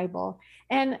studying the Bible.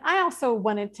 And I also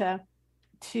wanted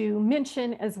to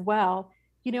mention as well,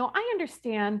 I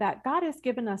understand that God has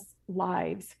given us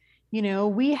lives.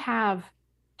 We have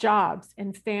jobs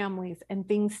and families and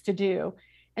things to do.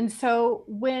 And so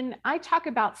when I talk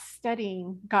about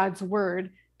studying God's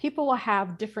word, people will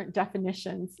have different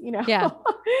definitions, Yeah.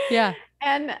 Yeah.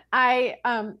 And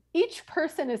each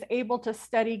person is able to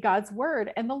study God's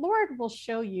word, and the Lord will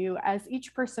show you as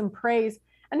each person prays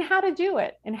and how to do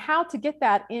it and how to get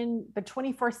that in the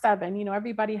 24/7.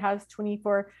 Everybody has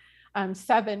 24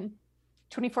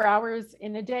 hours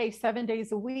in a day, 7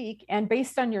 days a week. And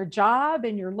based on your job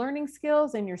and your learning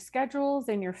skills and your schedules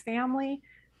and your family,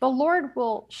 the Lord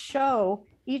will show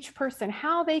each person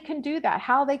how they can do that,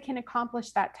 how they can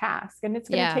accomplish that task. And it's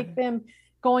going to take them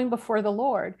going before the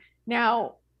Lord.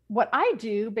 Now, what I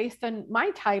do based on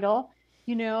my title,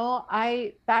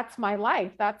 that's my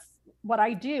life. That's what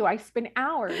I do. I spend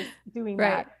hours doing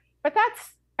that. But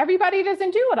everybody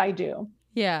doesn't do what I do.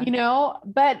 Yeah.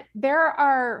 But there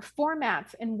are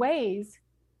formats and ways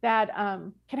that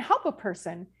can help a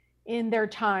person in their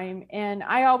time. And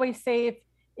I always say,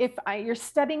 if you're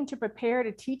studying to prepare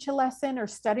to teach a lesson or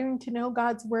studying to know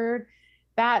God's word,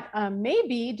 that may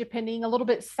be, depending, a little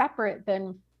bit separate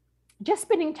than just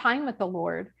spending time with the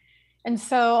Lord. And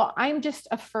so I'm just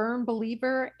a firm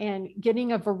believer in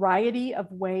getting a variety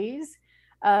of ways.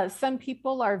 Some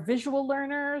people are visual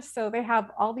learners, so they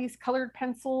have all these colored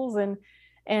pencils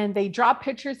and they draw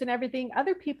pictures and everything.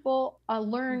 Other people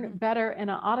learn better in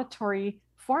an auditory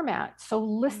format, so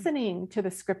listening to the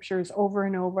scriptures over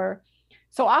and over.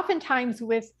 So oftentimes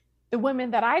with the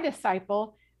women that I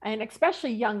disciple, and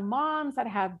especially young moms that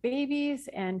have babies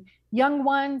and young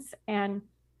ones, and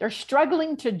they're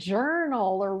struggling to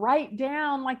journal or write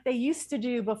down like they used to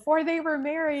do before they were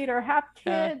married or have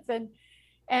kids.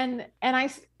 And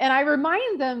I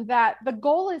remind them that the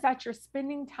goal is that you're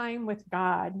spending time with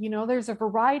God. There's a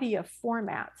variety of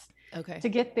formats to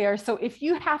get there. So if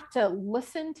you have to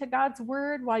listen to God's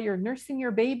word while you're nursing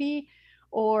your baby,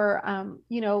 or,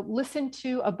 listen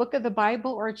to a book of the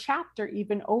Bible or a chapter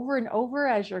even over and over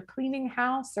as you're cleaning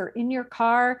house or in your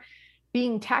car,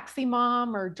 being taxi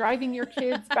mom or driving your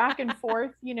kids back and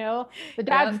forth, the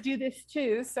dads do this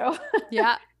too. So,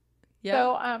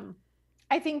 So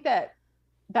I think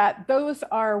that those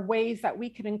are ways that we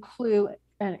can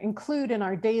include in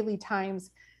our daily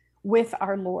times with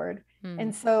our Lord.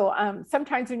 And so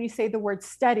sometimes when you say the word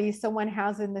study, someone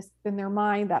has in their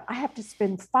mind that I have to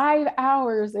spend 5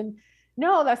 hours, and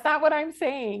no, that's not what I'm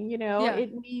saying.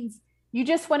 It means you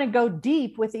just want to go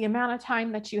deep with the amount of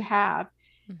time that you have.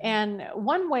 And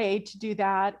one way to do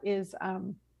that is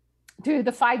through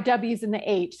the 5 W's and the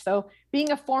H. So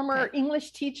being a former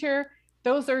English teacher,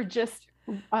 those are just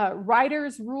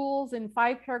writer's rules and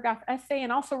 5-paragraph essay,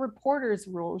 and also reporter's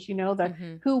rules,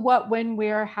 the who, what, when,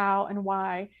 where, how, and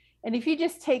why. And if you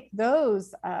just take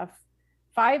those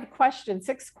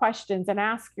 6 questions and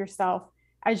ask yourself,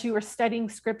 as you are studying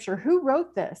scripture, who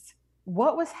wrote this?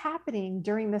 What was happening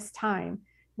during this time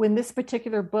when this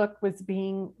particular book was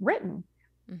being written?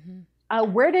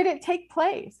 Where did it take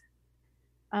place?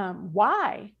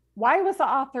 Why? Why was the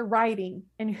author writing?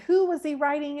 And who was he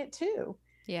writing it to?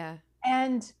 Yeah.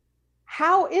 And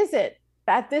how is it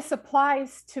that this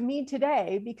applies to me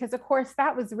today? Because of course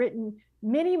that was written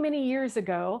many, many years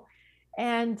ago.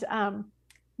 And,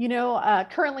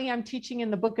 currently I'm teaching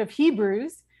in the book of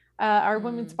Hebrews, our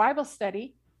women's Bible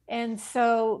study. And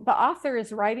so the author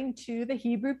is writing to the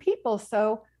Hebrew people.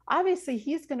 So obviously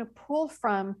he's going to pull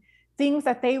from things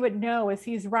that they would know as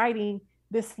he's writing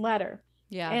this letter.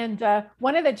 Yeah. And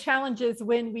one of the challenges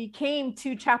when we came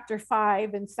to chapter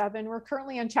 5 and 7, we're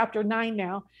currently on chapter 9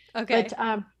 now. Okay.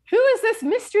 But who is this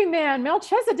mystery man,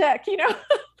 Melchizedek?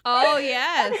 Oh,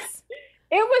 yes.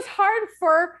 It was hard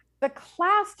for the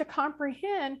class to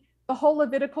comprehend the whole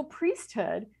Levitical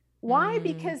priesthood. Why?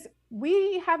 Because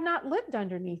we have not lived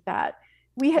underneath that.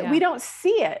 We don't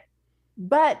see it.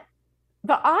 But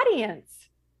the audience,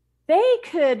 they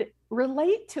could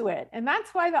relate to it. And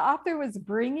that's why the author was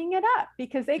bringing it up,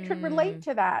 because they could relate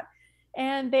to that.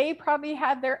 And they probably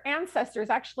had their ancestors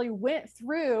actually went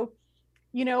through,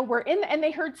 and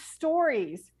they heard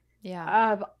stories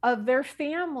of their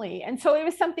family. And so it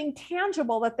was something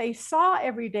tangible that they saw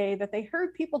every day, that they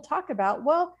heard people talk about.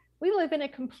 Well, we live in a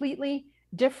completely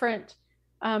different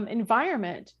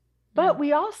environment, but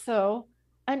we also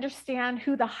understand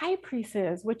who the high priest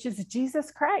is, which is Jesus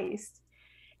Christ.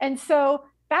 And so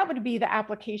that would be the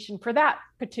application for that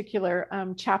particular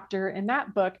chapter in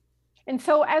that book. And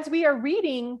so as we are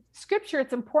reading scripture,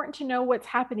 it's important to know what's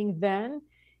happening then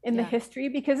in the history,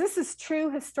 because this is true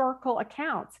historical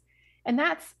accounts. And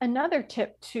that's another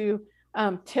tip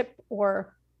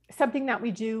or something that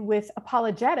we do with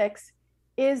apologetics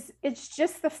is it's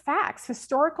just the facts,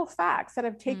 historical facts that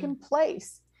have taken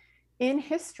place in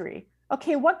history.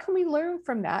 Okay, what can we learn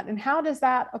from that? And how does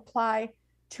that apply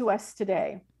to us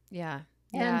today? Yeah.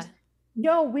 And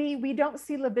no, we don't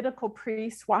see Levitical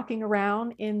priests walking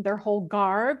around in their whole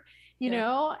garb, you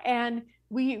know, and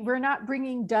we're not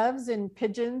bringing doves and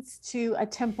pigeons to a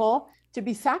temple to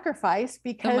be sacrificed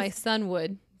because my son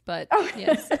would, but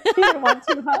yes. He didn't want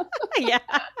to, huh? Yeah.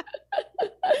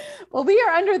 Well, we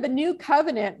are under the new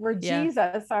covenant where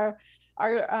Jesus, our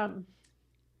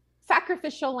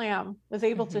sacrificial lamb, was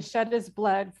able to shed his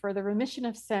blood for the remission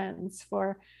of sins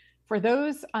for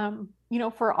those,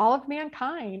 for all of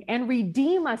mankind, and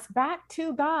redeem us back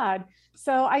to God.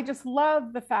 So I just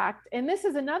love the fact, and this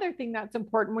is another thing that's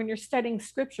important when you're studying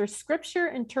scripture. Scripture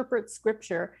interprets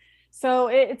scripture. So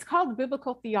it's called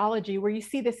biblical theology, where you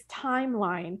see this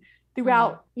timeline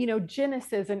throughout,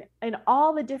 Genesis and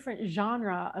all the different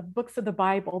genre of books of the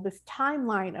Bible, this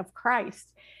timeline of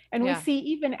Christ. And we see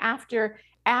even after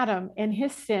Adam and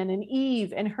his sin and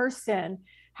Eve and her sin,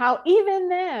 how even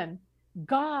then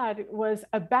God was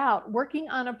about working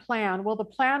on a plan. Well, the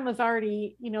plan was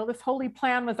already, this holy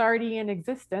plan was already in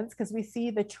existence, because we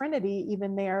see the Trinity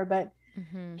even there, but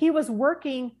he was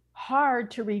working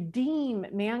hard to redeem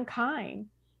mankind.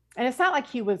 And it's not like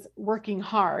he was working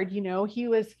hard,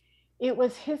 it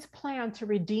was his plan to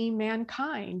redeem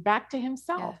mankind back to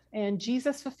himself. And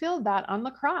Jesus fulfilled that on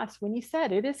the cross when he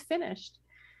said, "It is finished."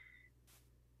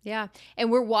 Yeah.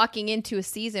 And we're walking into a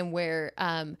season where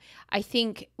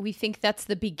we think that's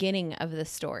the beginning of the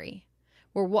story.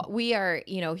 We are,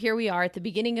 here we are at the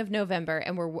beginning of November,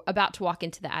 and we're about to walk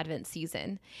into the Advent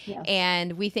season. Yes.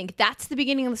 And we think that's the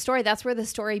beginning of the story. That's where the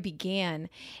story began.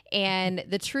 And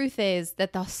the truth is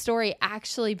that the story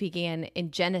actually began in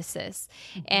Genesis.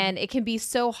 And it can be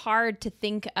so hard to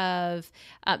think of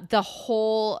the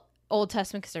whole Old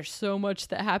Testament, because there's so much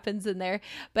that happens in there,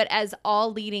 but as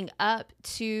all leading up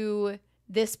to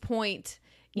this point,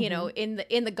 in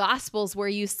the Gospels, where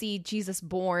you see Jesus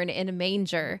born in a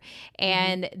manger,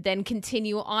 and then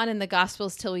continue on in the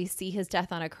Gospels till we see his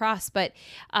death on a cross. But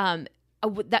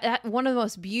that one of the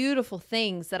most beautiful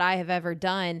things that I have ever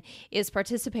done is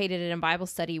participated in a Bible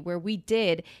study where we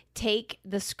did take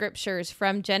the scriptures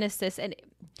from Genesis, and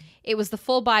it was the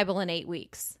full Bible in 8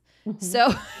 weeks.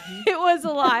 So it was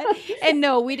a lot. And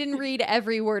no, we didn't read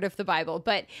every word of the Bible,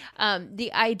 but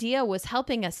the idea was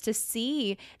helping us to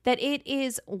see that it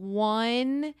is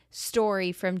one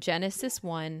story from Genesis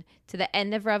 1 to the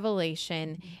end of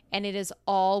Revelation, and it is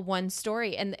all one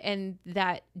story, and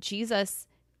that Jesus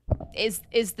is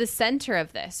the center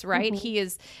of this, right? He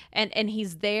is, and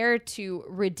he's there to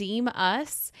redeem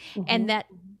us, and that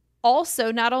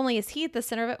also, not only is he at the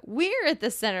center of it, we're at the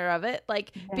center of it,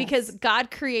 because God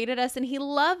created us and he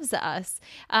loves us.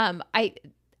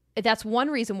 That's one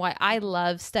reason why I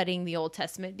love studying the Old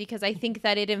Testament, because I think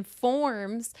that it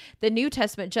informs the New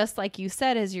Testament, just like you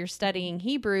said, as you're studying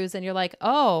Hebrews, and you're like,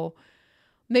 oh,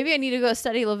 maybe I need to go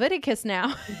study Leviticus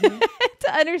now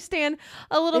to understand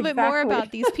a little bit more about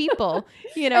these people.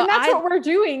 And that's what we're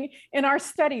doing in our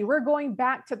study. We're going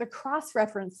back to the cross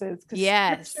references,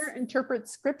 because scripture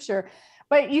interprets scripture.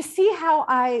 But you see how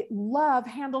I love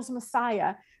Handel's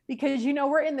Messiah, because,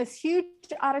 we're in this huge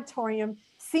auditorium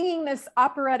singing this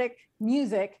operatic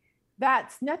music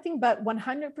that's nothing but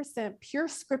 100% pure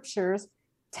scriptures,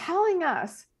 telling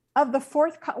us of the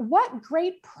what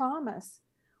great promise,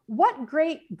 what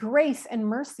great grace and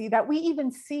mercy that we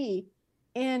even see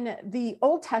in the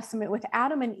Old Testament with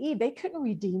Adam and Eve. They couldn't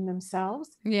redeem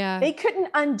themselves. Yeah. They couldn't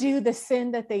undo the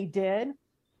sin that they did.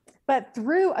 But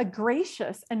through a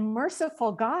gracious and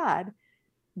merciful God,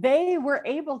 they were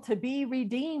able to be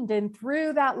redeemed, and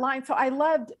through that line. So I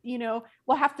loved,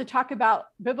 we'll have to talk about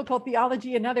biblical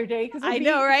theology another day, because we'll be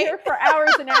here for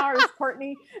hours and hours,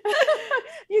 Courtney.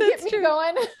 That's get me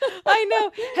going. I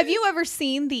know. Have you ever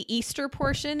seen the Easter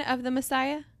portion of the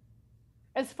Messiah?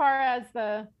 As far as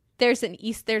there's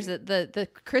the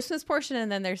Christmas portion,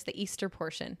 and then there's the Easter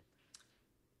portion.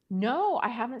 No, I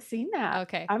haven't seen that.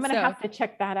 Okay. I'm going to have to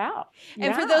check that out.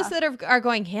 And for those that are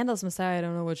going, Handel's Messiah, I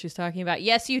don't know what she's talking about.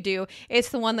 Yes, you do. It's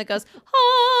the one that goes,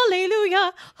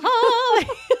 hallelujah, hallelujah.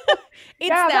 It's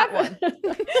that one.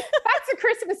 That's the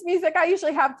Christmas music I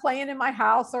usually have playing in my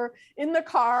house or in the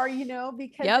car,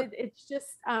 because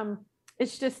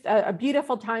it's just a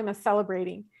beautiful time of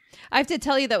celebrating. I have to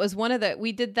tell you, that was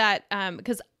we did that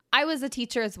because I was a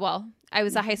teacher as well. I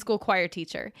was a high school choir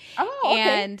teacher. Oh, okay.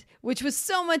 And which was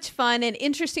so much fun and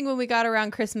interesting when we got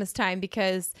around Christmas time,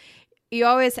 because you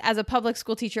always, as a public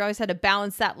school teacher, always had to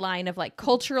balance that line of like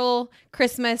cultural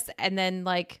Christmas and then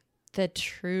like the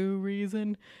true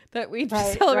reason that we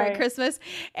celebrate Christmas.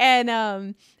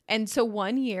 And so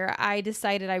one year I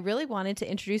decided I really wanted to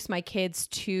introduce my kids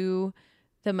to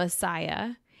the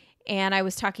Messiah. And I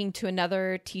was talking to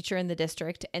another teacher in the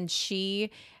district, and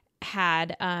she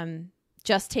had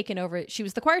just taken over. She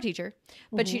was the choir teacher,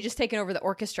 but she just taken over the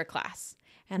orchestra class.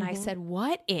 And I said,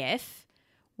 what if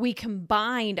we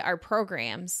combined our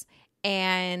programs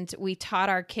and we taught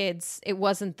our kids? It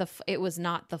was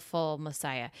not the full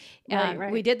Messiah.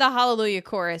 We did the Hallelujah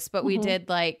chorus, but we did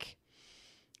like,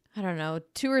 I don't know,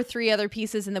 2 or 3 other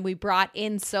pieces. And then we brought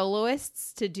in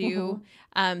soloists to do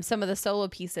some of the solo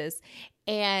pieces.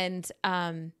 And,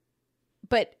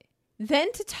 but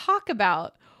then to talk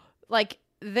about like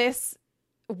this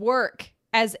work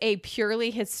as a purely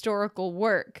historical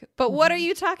work. But what are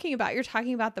you talking about? You're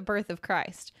talking about the birth of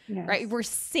Christ, right? We're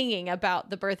singing about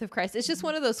the birth of Christ. It's just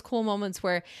one of those cool moments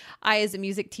where I, as a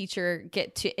music teacher,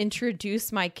 get to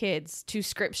introduce my kids to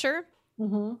scripture,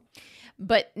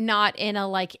 but not in a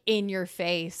like in your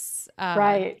face,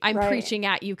 I'm preaching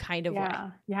at you kind of way.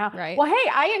 Yeah. Right. Well, hey,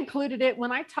 I included it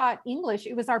when I taught English.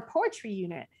 It was our poetry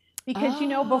unit because,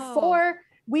 before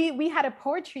we had a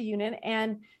poetry unit,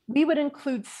 and we would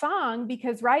include song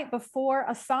because right before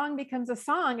a song becomes a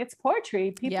song, it's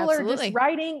poetry. People are just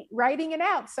writing it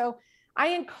out. So I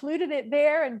included it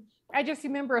there. And I just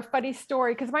remember a funny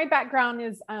story because my background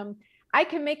is, I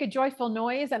can make a joyful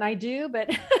noise, and I do, but,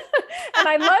 and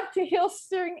I love to hear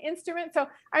string instruments. So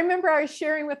I remember I was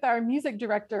sharing with our music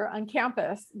director on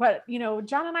campus, but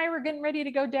John and I were getting ready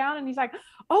to go down, and he's like,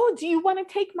 oh, do you want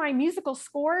to take my musical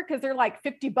score? Cause they're like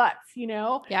 $50,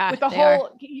 with the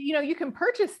whole, you can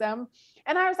purchase them.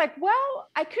 And I was like, well,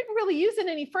 I couldn't really use it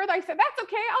any further. I said, that's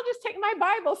okay. I'll just take my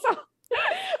Bible. So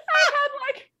I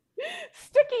had like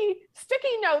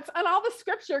sticky notes on all the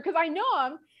scripture, cause I know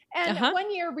them. And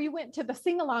one year we went to the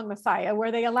Sing Along Messiah, where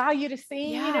they allow you to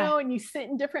sing, and you sit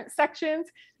in different sections.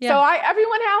 So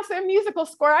everyone has their musical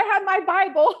score. I had my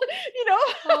Bible,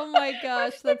 Oh my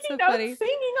gosh, that's so funny.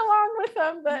 Singing along with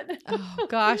them, but oh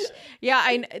gosh, yeah,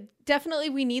 I definitely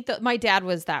we need my dad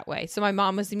was that way. So my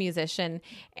mom was a musician,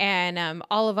 and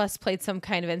all of us played some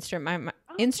kind of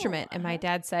instrument. And my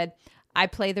dad said, "I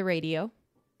play the radio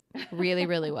really,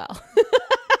 really well,"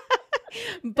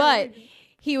 but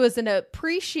he was an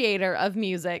appreciator of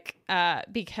music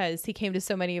because he came to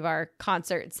so many of our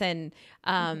concerts, and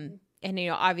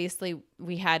obviously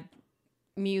we had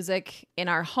music in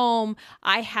our home.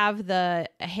 I have the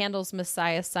Handel's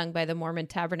Messiah sung by the Mormon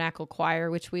Tabernacle Choir,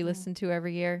 which we listen to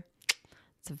every year.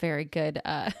 It's a very good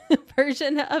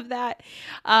version of that.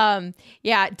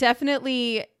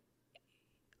 Definitely.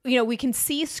 We can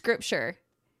see scripture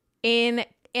in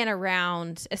and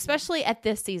around, especially at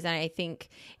this season, I think,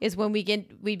 is when we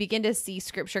begin to see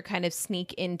scripture kind of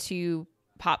sneak into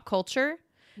pop culture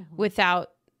without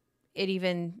it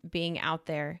even being out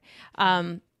there.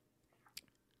 I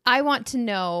want to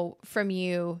know from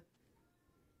you,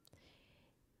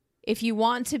 if you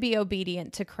want to be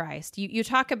obedient to Christ. You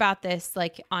talk about this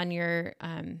like on your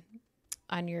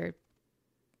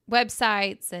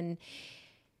websites, and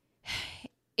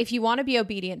if you want to be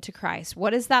obedient to Christ, what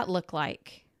does that look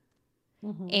like?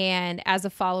 And as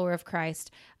a follower of Christ,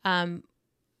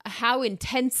 how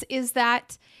intense is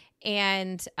that?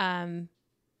 And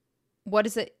what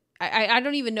is it? I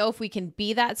don't even know if we can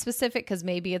be that specific, because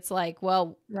maybe it's like,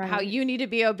 well, how you need to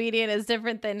be obedient is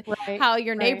different than how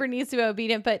your neighbor needs to be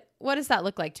obedient. But what does that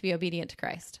look like to be obedient to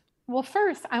Christ? Well,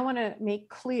 first, I want to make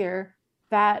clear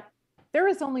that there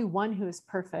is only one who is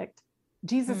perfect,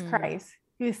 Jesus Christ,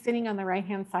 who is sitting on the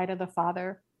right-hand side of the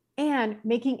Father and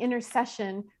making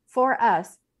intercession for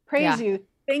us. Praise you.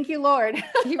 Thank you, Lord.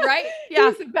 Right? Yeah.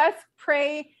 He's the best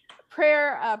prayer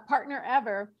partner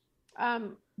ever.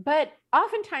 But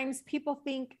oftentimes people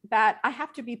think that I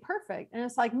have to be perfect. And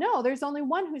it's like, no, there's only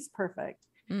one who's perfect.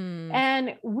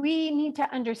 And we need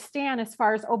to understand, as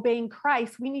far as obeying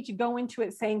Christ, we need to go into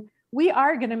it saying, we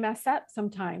are going to mess up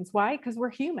sometimes. Why? Because we're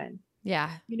human. Yeah.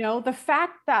 The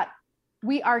fact that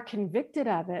we are convicted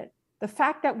of it, the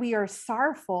fact that we are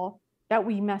sorrowful that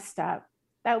we messed up,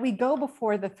 that we go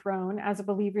before the throne as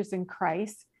believers in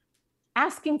Christ,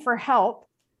 asking for help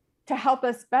to help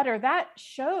us better, that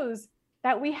shows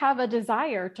that we have a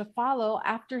desire to follow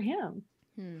after him.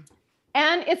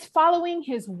 And it's following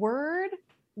his word,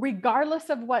 regardless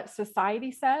of what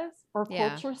society says or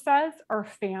culture says, or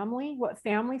what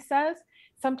family says.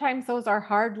 Sometimes those are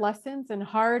hard lessons and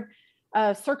hard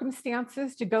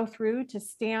circumstances to go through to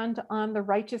stand on the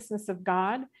righteousness of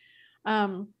God.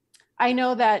 I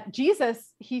know that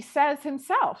Jesus, he says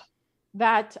himself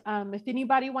that if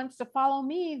anybody wants to follow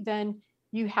me, then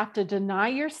you have to deny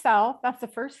yourself. That's the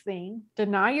first thing.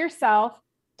 Deny yourself,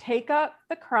 take up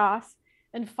the cross,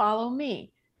 and follow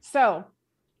me. So,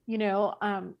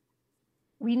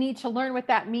 we need to learn what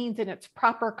that means in its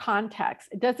proper context.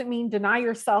 It doesn't mean deny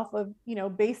yourself of,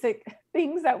 basic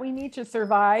things that we need to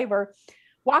survive, or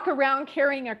walk around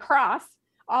carrying a cross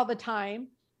all the time.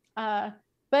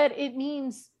 But it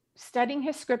means studying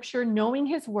his scripture, knowing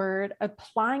his word,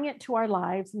 applying it to our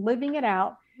lives, living it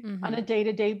out on a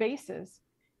day-to-day basis.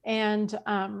 And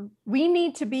we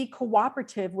need to be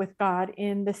cooperative with God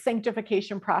in the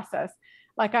sanctification process.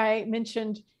 Like I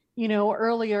mentioned,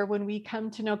 earlier, when we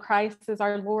come to know Christ as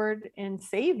our Lord and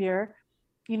Savior,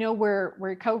 we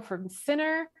go from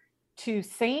sinner to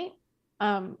saint,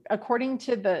 according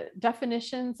to the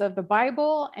definitions of the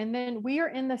Bible. And then we are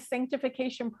in the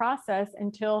sanctification process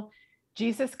until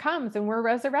Jesus comes and we're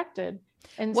resurrected.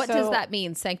 And what does that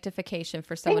mean, sanctification,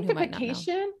 for someone who might not know?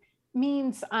 Sanctification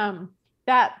means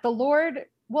that the Lord,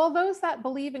 those that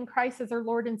believe in Christ as their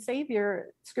Lord and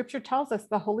Savior, Scripture tells us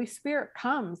the Holy Spirit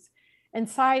comes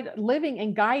inside, living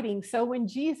and guiding. So when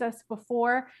Jesus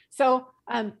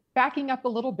backing up a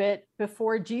little bit,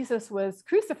 before Jesus was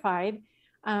crucified,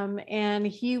 and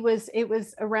it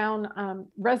was around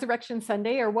Resurrection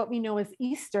Sunday, or what we know as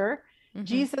Easter.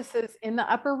 Jesus is in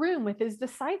the upper room with his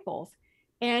disciples,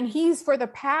 and he's, for the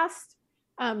past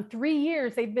 3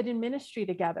 years, they've been in ministry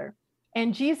together.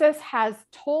 And Jesus has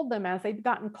told them, as they've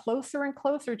gotten closer and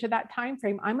closer to that time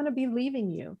frame, I'm going to be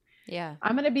leaving you. Yeah.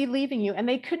 I'm going to be leaving you. And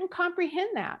they couldn't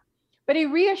comprehend that, but he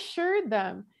reassured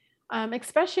them,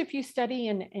 especially if you study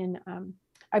in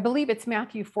I believe it's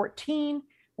Matthew 14,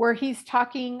 where he's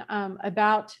talking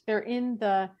about they're in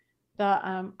the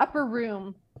upper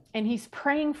room, and he's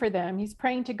praying for them. He's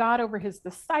praying to God over his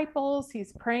disciples.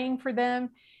 He's praying for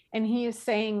them. And he is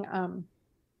saying,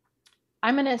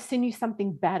 I'm going to send you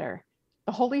something better.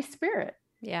 The Holy Spirit.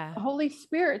 Yeah. The Holy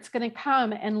Spirit's going to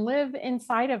come and live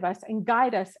inside of us and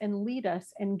guide us and lead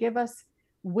us and give us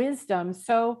wisdom.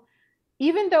 So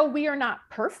even though we are not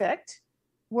perfect,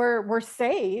 we're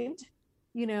saved,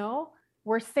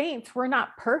 we're saints, we're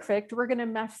not perfect, we're going to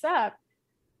mess up.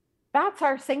 That's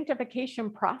our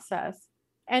sanctification process.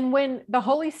 And when the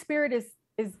Holy Spirit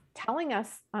is telling us,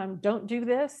 don't do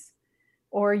this,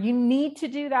 or you need to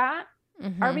do that,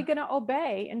 are we going to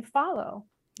obey and follow?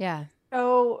 Yeah.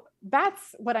 So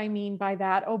that's what I mean by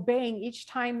that, obeying each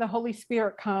time the Holy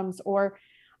Spirit comes, or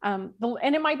and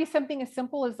it might be something as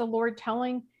simple as the Lord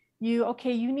telling you,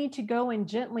 okay, you need to go and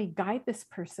gently guide this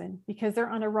person because they're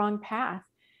on a wrong path.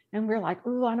 And we're like,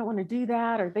 oh, I don't want to do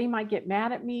that, or they might get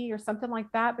mad at me or something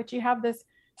like that. But you have this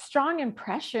strong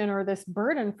impression or this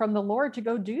burden from the Lord to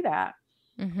go do that.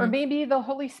 Or maybe the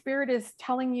Holy Spirit is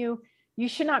telling you, you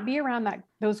should not be around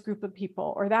those group of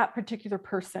people or that particular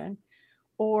person,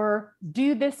 or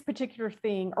do this particular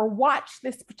thing, or watch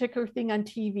this particular thing on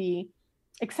TV,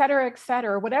 et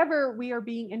cetera, whatever we are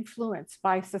being influenced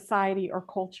by society or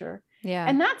culture. Yeah.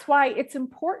 And that's why it's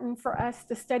important for us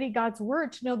to study God's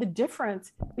word, to know the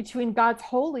difference between God's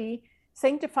holy,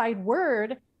 sanctified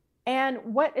word and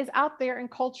what is out there in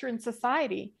culture and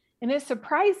society. And it's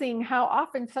surprising how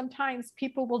often sometimes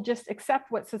people will just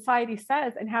accept what society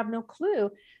says and have no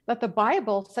clue that the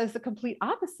Bible says the complete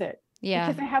opposite. Yeah.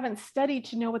 Because they haven't studied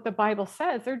to know what the Bible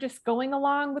says. They're just going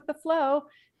along with the flow,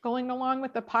 going along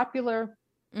with the popular.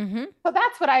 So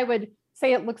that's what I would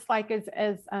say it looks like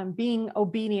as being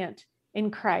obedient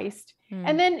in Christ.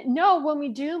 And then when we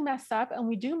do mess up and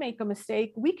we do make a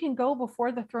mistake, we can go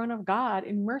before the throne of God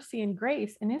in mercy and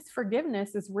grace, and his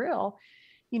forgiveness is real.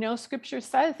 Scripture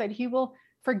says that he will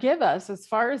forgive us as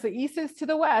far as the east is to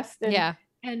the west.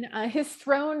 And his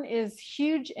throne is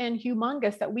huge and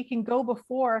humongous, that we can go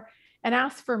before and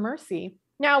ask for mercy.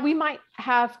 Now, we might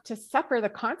have to suffer the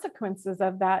consequences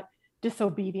of that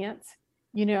disobedience,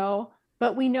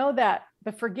 but we know that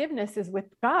the forgiveness is with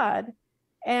God.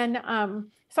 And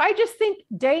so I just think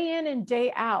day in and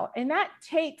day out, and that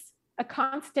takes a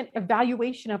constant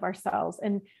evaluation of ourselves.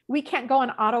 And we can't go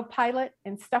on autopilot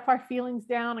and stuff our feelings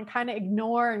down and kind of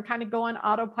ignore and kind of go on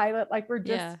autopilot like we're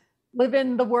just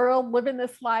living the world, living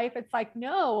this life. It's like,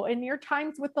 no, in your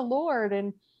times with the Lord.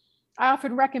 And I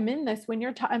often recommend this when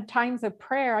you're times of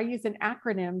prayer. I use an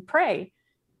acronym, PRAY.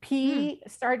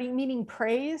 Meaning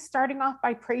praise, starting off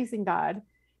by praising God.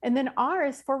 And then R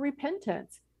is for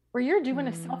repentance, where you're doing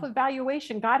a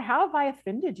self-evaluation. God, how have I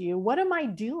offended you? What am I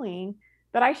doing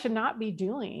that I should not be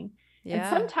doing? And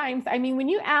sometimes, when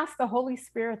you ask the Holy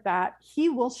Spirit that, he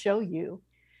will show you.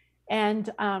 And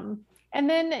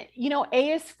then,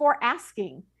 A is for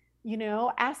asking,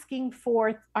 asking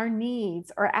for our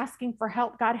needs or asking for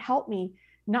help. God, help me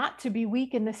not to be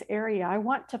weak in this area. I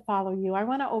want to follow you. I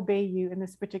want to obey you in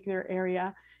this particular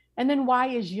area. And then why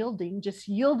is yielding, just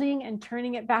yielding and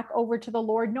turning it back over to the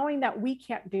Lord, knowing that we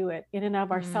can't do it in and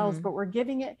of ourselves, but we're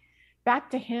giving it back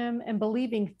to him and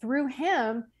believing through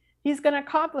him, he's going to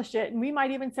accomplish it. And we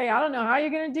might even say, I don't know how you're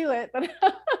going to do it, but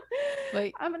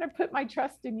I'm going to put my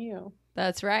trust in you.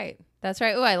 That's right. That's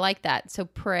right. Oh, I like that. So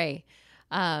pray.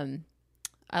 I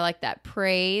like that.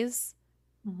 Praise,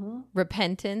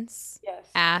 repentance, yes,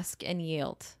 ask, and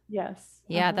yield. Yes.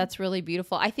 Yeah, that's really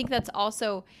beautiful. I think that's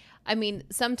also, I mean,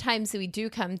 sometimes we do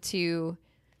come to,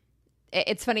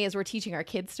 it's funny as we're teaching our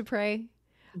kids to pray,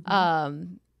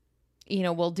 you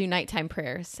know, we'll do nighttime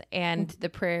prayers, and the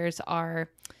prayers are,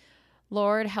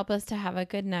 Lord, help us to have a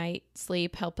good night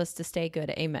sleep. Help us to stay good.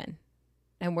 Amen.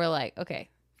 And we're like, okay,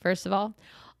 first of all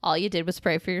you did was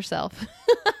pray for yourself,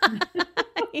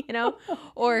 you know,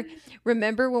 or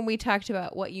remember when we talked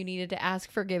about what you needed to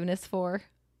ask forgiveness for?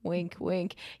 Wink,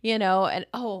 wink, you know, and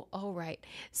oh, right.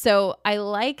 So I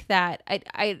like that.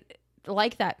 I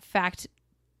like that fact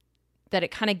that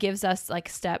it kind of gives us like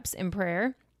steps in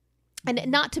prayer,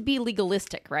 and not to be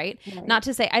legalistic, right? Not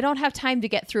to say, I don't have time to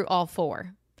get through all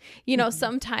 4. You know,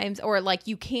 sometimes, or like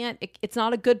you can't, it's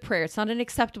not a good prayer. It's not an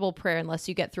acceptable prayer unless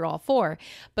you get through all 4.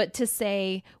 But to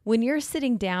say, when you're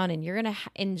sitting down and you're going to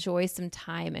enjoy some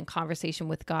time and conversation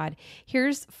with God,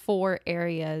 here's 4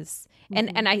 areas.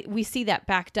 And we see that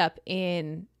backed up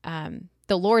in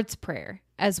the Lord's Prayer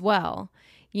as well,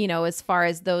 you know, as far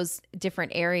as those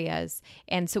different areas.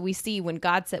 And so we see when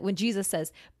Jesus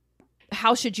says,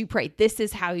 how should you pray? This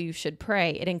is how you should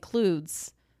pray. It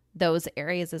includes those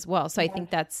areas as well. So I think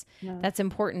that's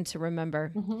important to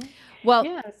remember. Well,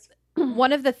 yes.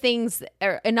 One of the things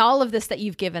in all of this that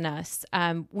you've given us,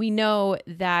 we know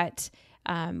that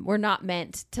we're not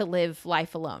meant to live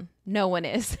life alone. No one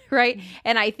is, right?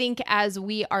 And I think as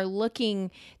we are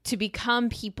looking to become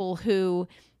people who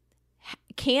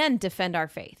can defend our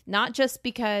faith, not just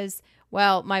because,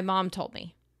 well, my mom told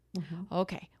me.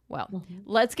 Okay. Well,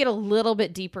 let's get a little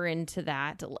bit deeper into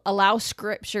that. Allow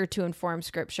Scripture to inform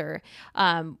Scripture.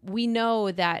 We know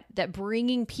that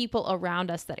bringing people around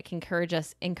us that can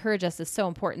encourage us is so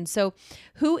important. So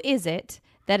who is it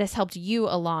that has helped you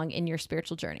along in your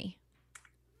spiritual journey?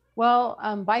 Well,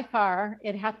 by far,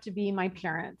 it had to be my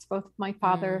parents, both my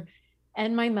father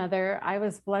and my mother. I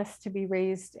was blessed to be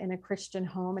raised in a Christian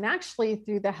home. And actually,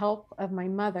 through the help of my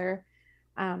mother,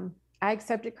 I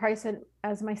accepted Christ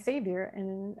as my Savior,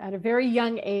 and at a very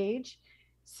young age.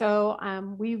 So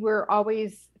we were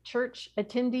always church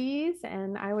attendees,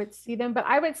 and I would see them, but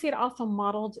I would see it also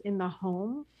modeled in the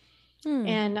home.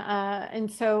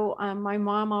 And so my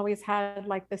mom always had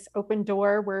like this open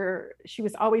door where she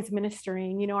was always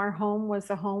ministering. You know, our home was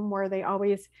a home where they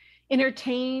always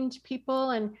entertained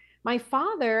people. And my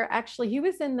father, actually, he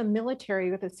was in the military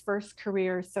with his first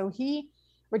career. So he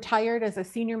retired as a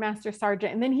senior master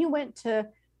sergeant, and then he went to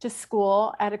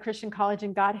school at a Christian college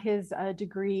and got his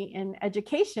degree in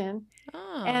education.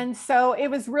 And so it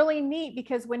was really neat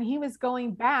because when he was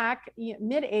going back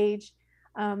mid-age,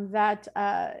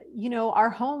 you know, our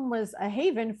home was a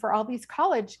haven for all these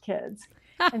college kids.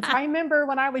 And so I remember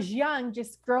when I was young,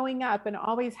 just growing up and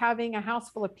always having a house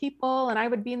full of people, and I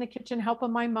would be in the kitchen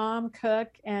helping my mom cook,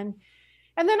 and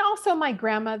then also my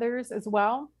grandmothers as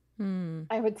well.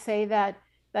 I would say that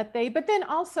they, but then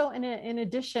also in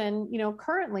addition, you know,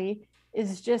 currently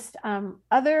is just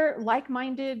other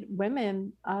like-minded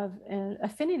women of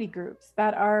affinity groups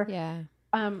that are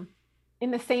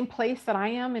in the same place that I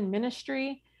am in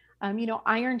ministry. You know,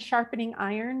 iron sharpening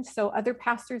iron. So other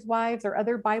pastors' wives or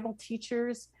other Bible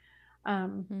teachers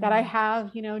that I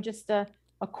have, you know, just a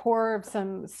core of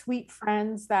some sweet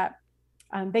friends that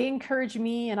they encourage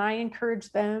me and I encourage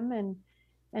them.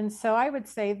 And so I would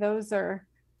say those are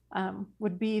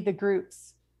would be the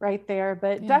groups right there.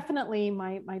 But definitely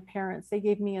my parents, they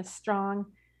gave me a strong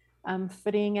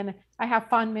footing. And I have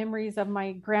fond memories of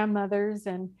my grandmothers.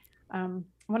 And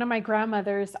one of my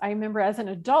grandmothers, I remember as an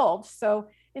adult. So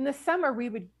in the summer, we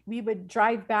would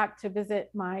drive back to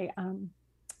visit my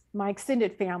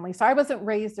extended family. So I wasn't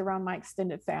raised around my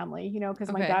extended family, you know,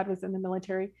 because my dad was in the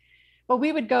military. But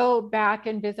we would go back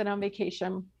and visit on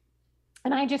vacation.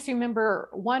 And I just remember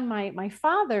my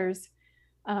father's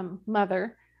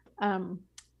mother,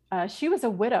 she was a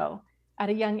widow at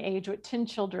a young age with 10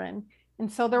 children. And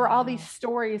so there were all these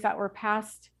stories that were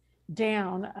passed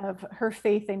down of her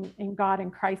faith in God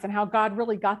and Christ and how God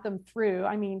really got them through.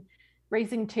 I mean,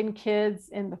 raising 10 kids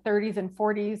in the 30s and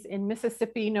 40s in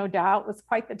Mississippi, no doubt, was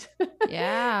quite the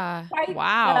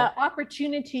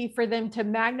opportunity for them to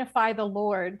magnify the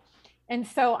Lord. And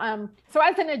so, so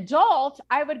as an adult,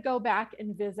 I would go back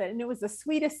and visit, and it was the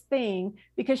sweetest thing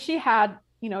because she had,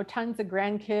 tons of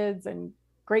grandkids and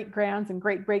great grands and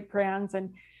great great grands,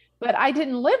 but I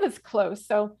didn't live as close.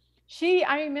 So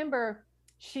I remember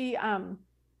she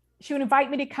would invite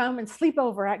me to come and sleep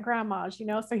over at grandma's,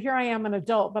 so here I am an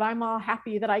adult, but I'm all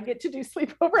happy that I get to do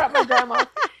sleepover at my grandma's.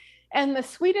 And the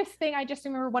sweetest thing, I just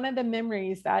remember one of the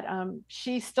memories that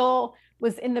she still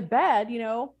was in the bed,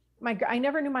 I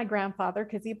never knew my grandfather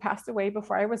because he passed away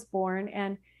before I was born.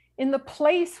 And in the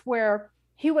place where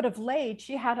he would have laid,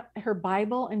 she had her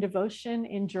Bible and devotion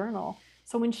and journal.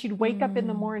 So when she'd wake up in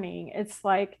the morning, it's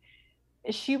like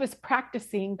she was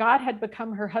practicing. God had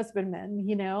become her husbandman,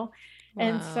 Wow.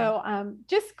 And so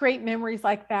just great memories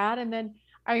like that. And then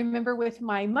I remember with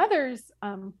my mother's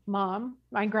mom,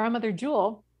 my grandmother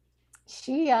Jewel,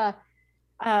 she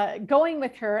going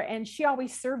with her, and she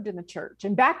always served in the church.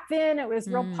 And back then it was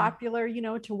real popular,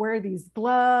 to wear these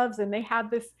gloves, and they had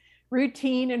this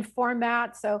routine and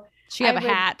format. So she had a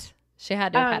hat. She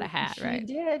had to have had a hat, right?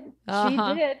 She did. She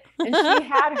did. And she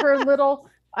had her little,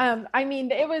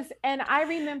 it was, and I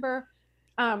remember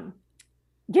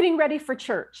getting ready for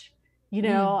church,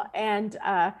 and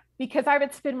because I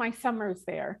would spend my summers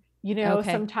there,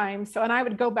 sometimes. So, and I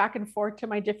would go back and forth to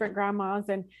my different grandmas,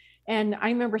 and I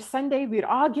remember Sunday we'd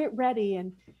all get ready,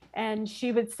 and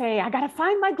she would say, I got to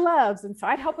find my gloves. And so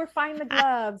I'd help her find the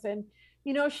gloves. And,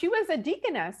 she was a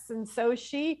deaconess. And so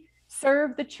she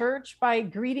served the church by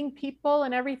greeting people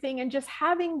and everything, and just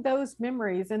having those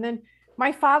memories. And then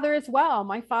my father as well.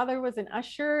 My father was an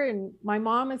usher, and my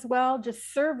mom as well,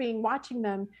 just serving, watching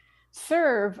them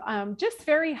serve, just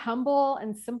very humble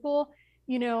and simple,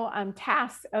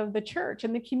 tasks of the church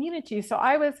and the community. So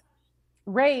I was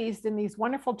raised in these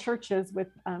wonderful churches with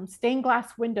stained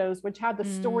glass windows, which had the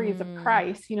stories of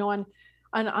Christ,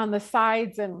 on the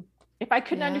sides. And if I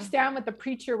couldn't understand what the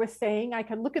preacher was saying, I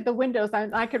could look at the windows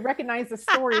and I could recognize the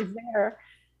stories there.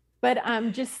 But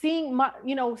just seeing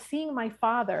my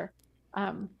father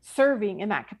serving in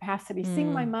that capacity,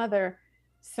 seeing my mother.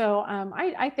 So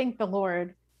I thank the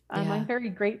Lord. I'm very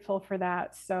grateful for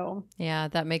that. So yeah,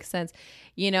 that makes sense.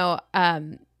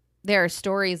 There are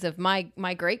stories of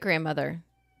my great grandmother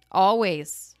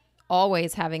always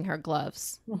having her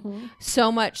gloves.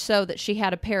 So much so that she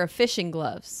had a pair of fishing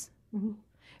gloves,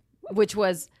 which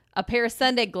was a pair of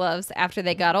Sunday gloves after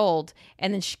they got old,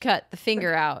 and then she cut the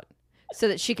finger out so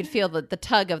that she could feel the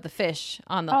tug of the fish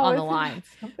on the line.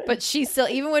 But she still,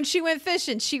 even when she went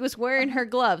fishing, she was wearing her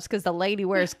gloves because the lady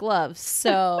wears gloves.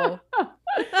 So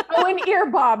and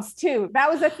earbobs too.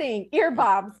 That was a thing.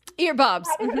 Earbobs.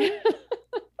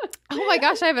 Oh my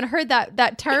gosh, I haven't heard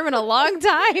that term in a long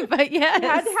time, but yes. You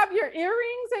had to have your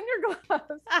earrings and your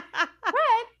gloves.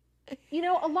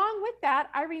 But, along with that,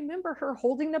 I remember her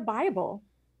holding the Bible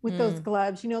with those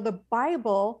gloves. The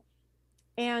Bible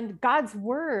and God's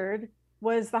word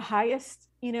was the highest,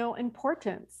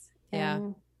 importance. Yeah.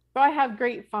 And so I have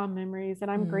great fond memories,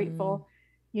 and I'm grateful,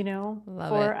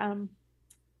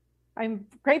 I'm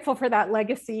grateful for that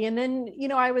legacy. And then,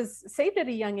 I was saved at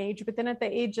a young age, but then at the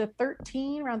age of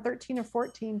 13, around 13 or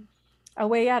 14,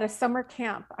 away at a summer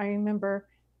camp, I remember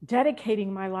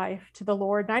dedicating my life to the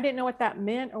Lord. And I didn't know what that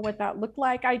meant or what that looked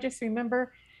like. I just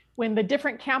remember when the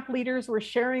different camp leaders were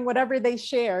sharing whatever they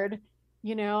shared,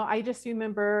 I just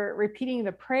remember repeating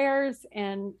the prayers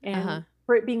and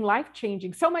for it being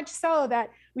life-changing. So much so that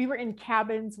we were in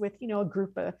cabins with, a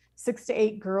group of 6 to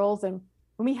 8 girls. And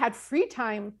when we had free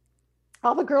time,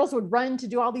 all the girls would run to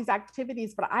do all these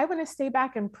activities, but I want to stay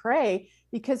back and pray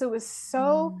because it was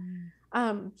so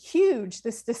huge,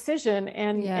 this decision,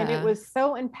 and it was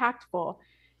so impactful.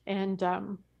 And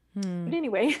but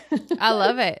anyway, I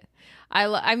love it.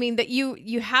 I mean that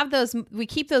you have those. We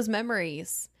keep those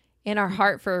memories in our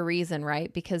heart for a reason,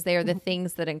 right? Because they are the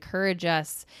things that encourage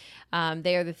us.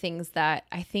 They are the things that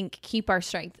I think keep our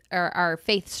strength or our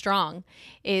faith strong,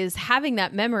 is having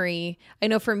that memory. I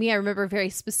know for me, I remember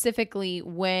very specifically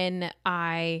when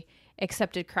I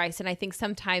accepted Christ. And I think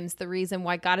sometimes the reason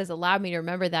why God has allowed me to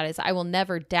remember that is I will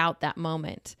never doubt that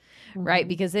moment, right?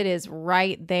 Because it is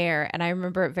right there. And I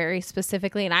remember it very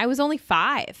specifically, and I was only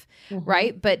 5,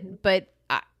 right? But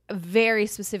very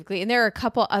specifically. And there are a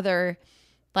couple other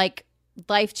like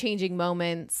life-changing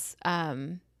moments,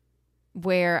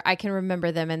 where I can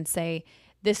remember them and say,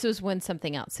 this was when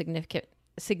something else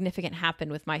significant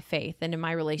happened with my faith and in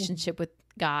my relationship with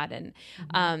God. And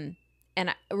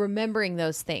remembering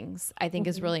those things, I think,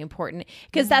 is really important,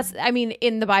 because that's, I mean,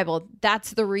 in the Bible,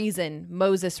 that's the reason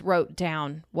Moses wrote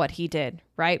down what he did,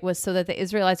 right? Was so that the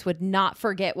Israelites would not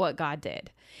forget what God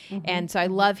did. And so I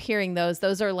love hearing those.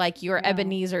 Those are like your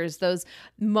Ebenezer's, those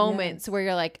moments where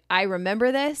you're like, I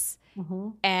remember this,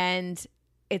 and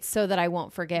it's so that I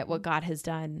won't forget what God has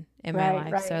done in my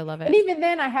life. Right. So I love it. And even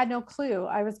then I had no clue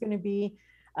I was going to be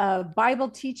a Bible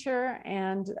teacher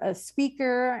and a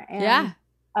speaker and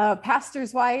a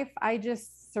pastor's wife. I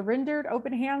just surrendered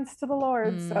open hands to the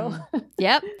Lord. So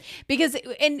yep. Because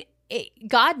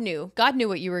God knew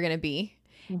what you were going to be.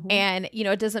 And, you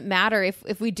know, it doesn't matter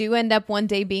if we do end up one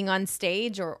day being on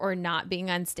stage or not being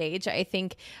on stage. I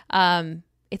think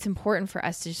it's important for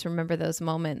us to just remember those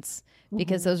moments,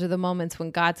 because those are the moments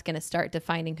when God's going to start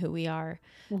defining who we are.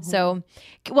 So,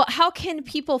 well, how can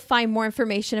people find more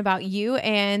information about you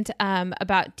and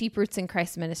about Deep Roots in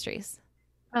Christ Ministries?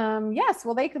 Yes,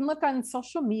 well, they can look on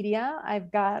social media.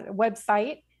 I've got a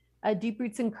website, Deep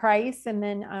Roots in Christ, and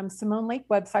then Simone Lake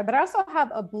website. But I also have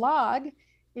a blog.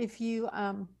 If you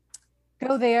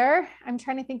go there, I'm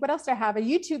trying to think what else I have. A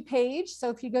YouTube page. So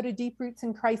if you go to Deep Roots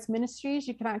in Christ Ministries,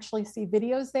 you can actually see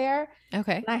videos there.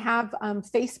 Okay. And I have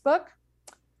Facebook,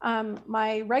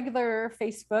 my regular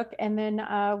Facebook, and then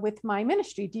with my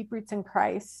ministry, Deep Roots in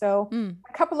Christ. So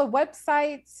a couple of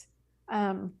websites,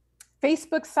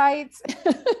 Facebook sites.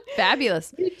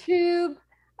 Fabulous. YouTube.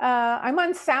 I'm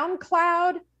on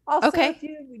SoundCloud. Also, if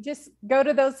you just go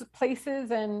to those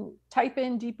places and type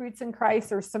in Deep Roots in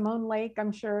Christ or Simone Lake,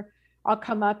 I'm sure I'll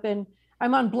come up. And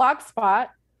I'm on Blogspot.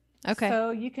 Okay. So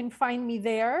you can find me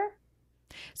there.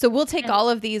 So we'll take all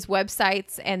of these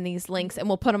websites and these links and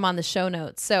we'll put them on the show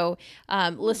notes. So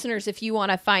listeners, if you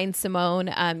want to find Simone,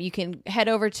 you can head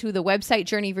over to the website,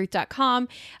 journeyofruth.com,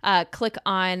 click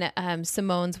on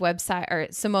Simone's website or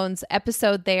Simone's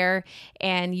episode there,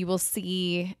 and you will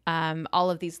see all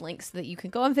of these links so that you can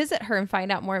go and visit her and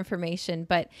find out more information.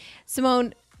 But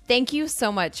Simone, thank you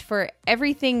so much for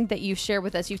everything that you share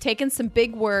with us. You've taken some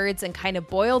big words and kind of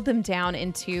boiled them down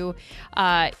into,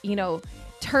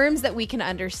 terms that we can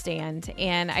understand.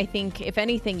 And I think, if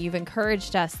anything, you've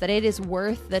encouraged us that it is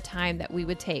worth the time that we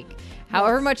would take,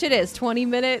 however much it is, 20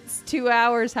 minutes, 2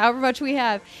 hours, however much we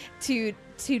have to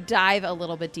dive a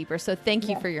little bit deeper. So thank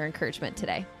you for your encouragement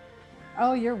today.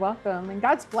 Oh, you're welcome. And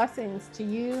God's blessings to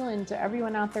you and to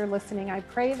everyone out there listening. I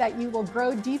pray that you will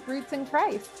grow deep roots in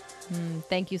Christ.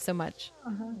 Thank you so much.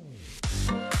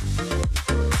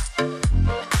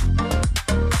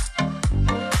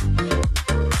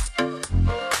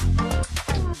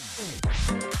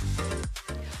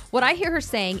 What I hear her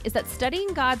saying is that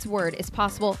studying God's word is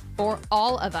possible for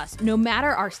all of us, no matter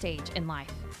our stage in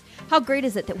life. How great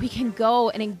is it that we can go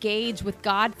and engage with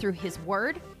God through his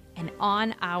word and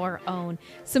on our own?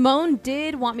 Simone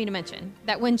did want me to mention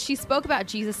that when she spoke about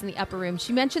Jesus in the upper room,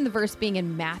 she mentioned the verse being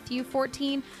in Matthew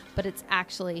 14, but it's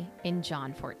actually in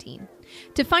John 14.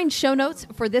 To find show notes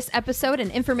for this episode and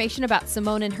information about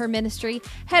Simone and her ministry,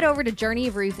 head over to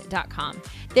journeyofruth.com.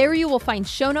 There you will find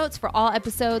show notes for all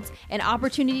episodes, an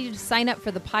opportunity to sign up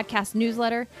for the podcast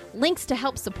newsletter, links to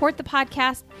help support the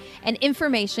podcast, and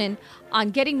information on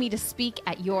getting me to speak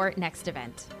at your next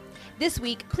event. This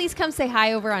week, please come say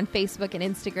hi over on Facebook and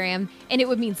Instagram, and it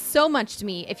would mean so much to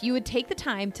me if you would take the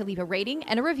time to leave a rating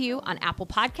and a review on Apple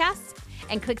Podcasts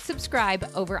and click subscribe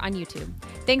over on YouTube.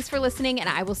 Thanks for listening, and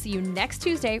I will see you next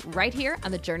Tuesday right here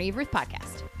on the Journey of Ruth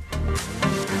podcast.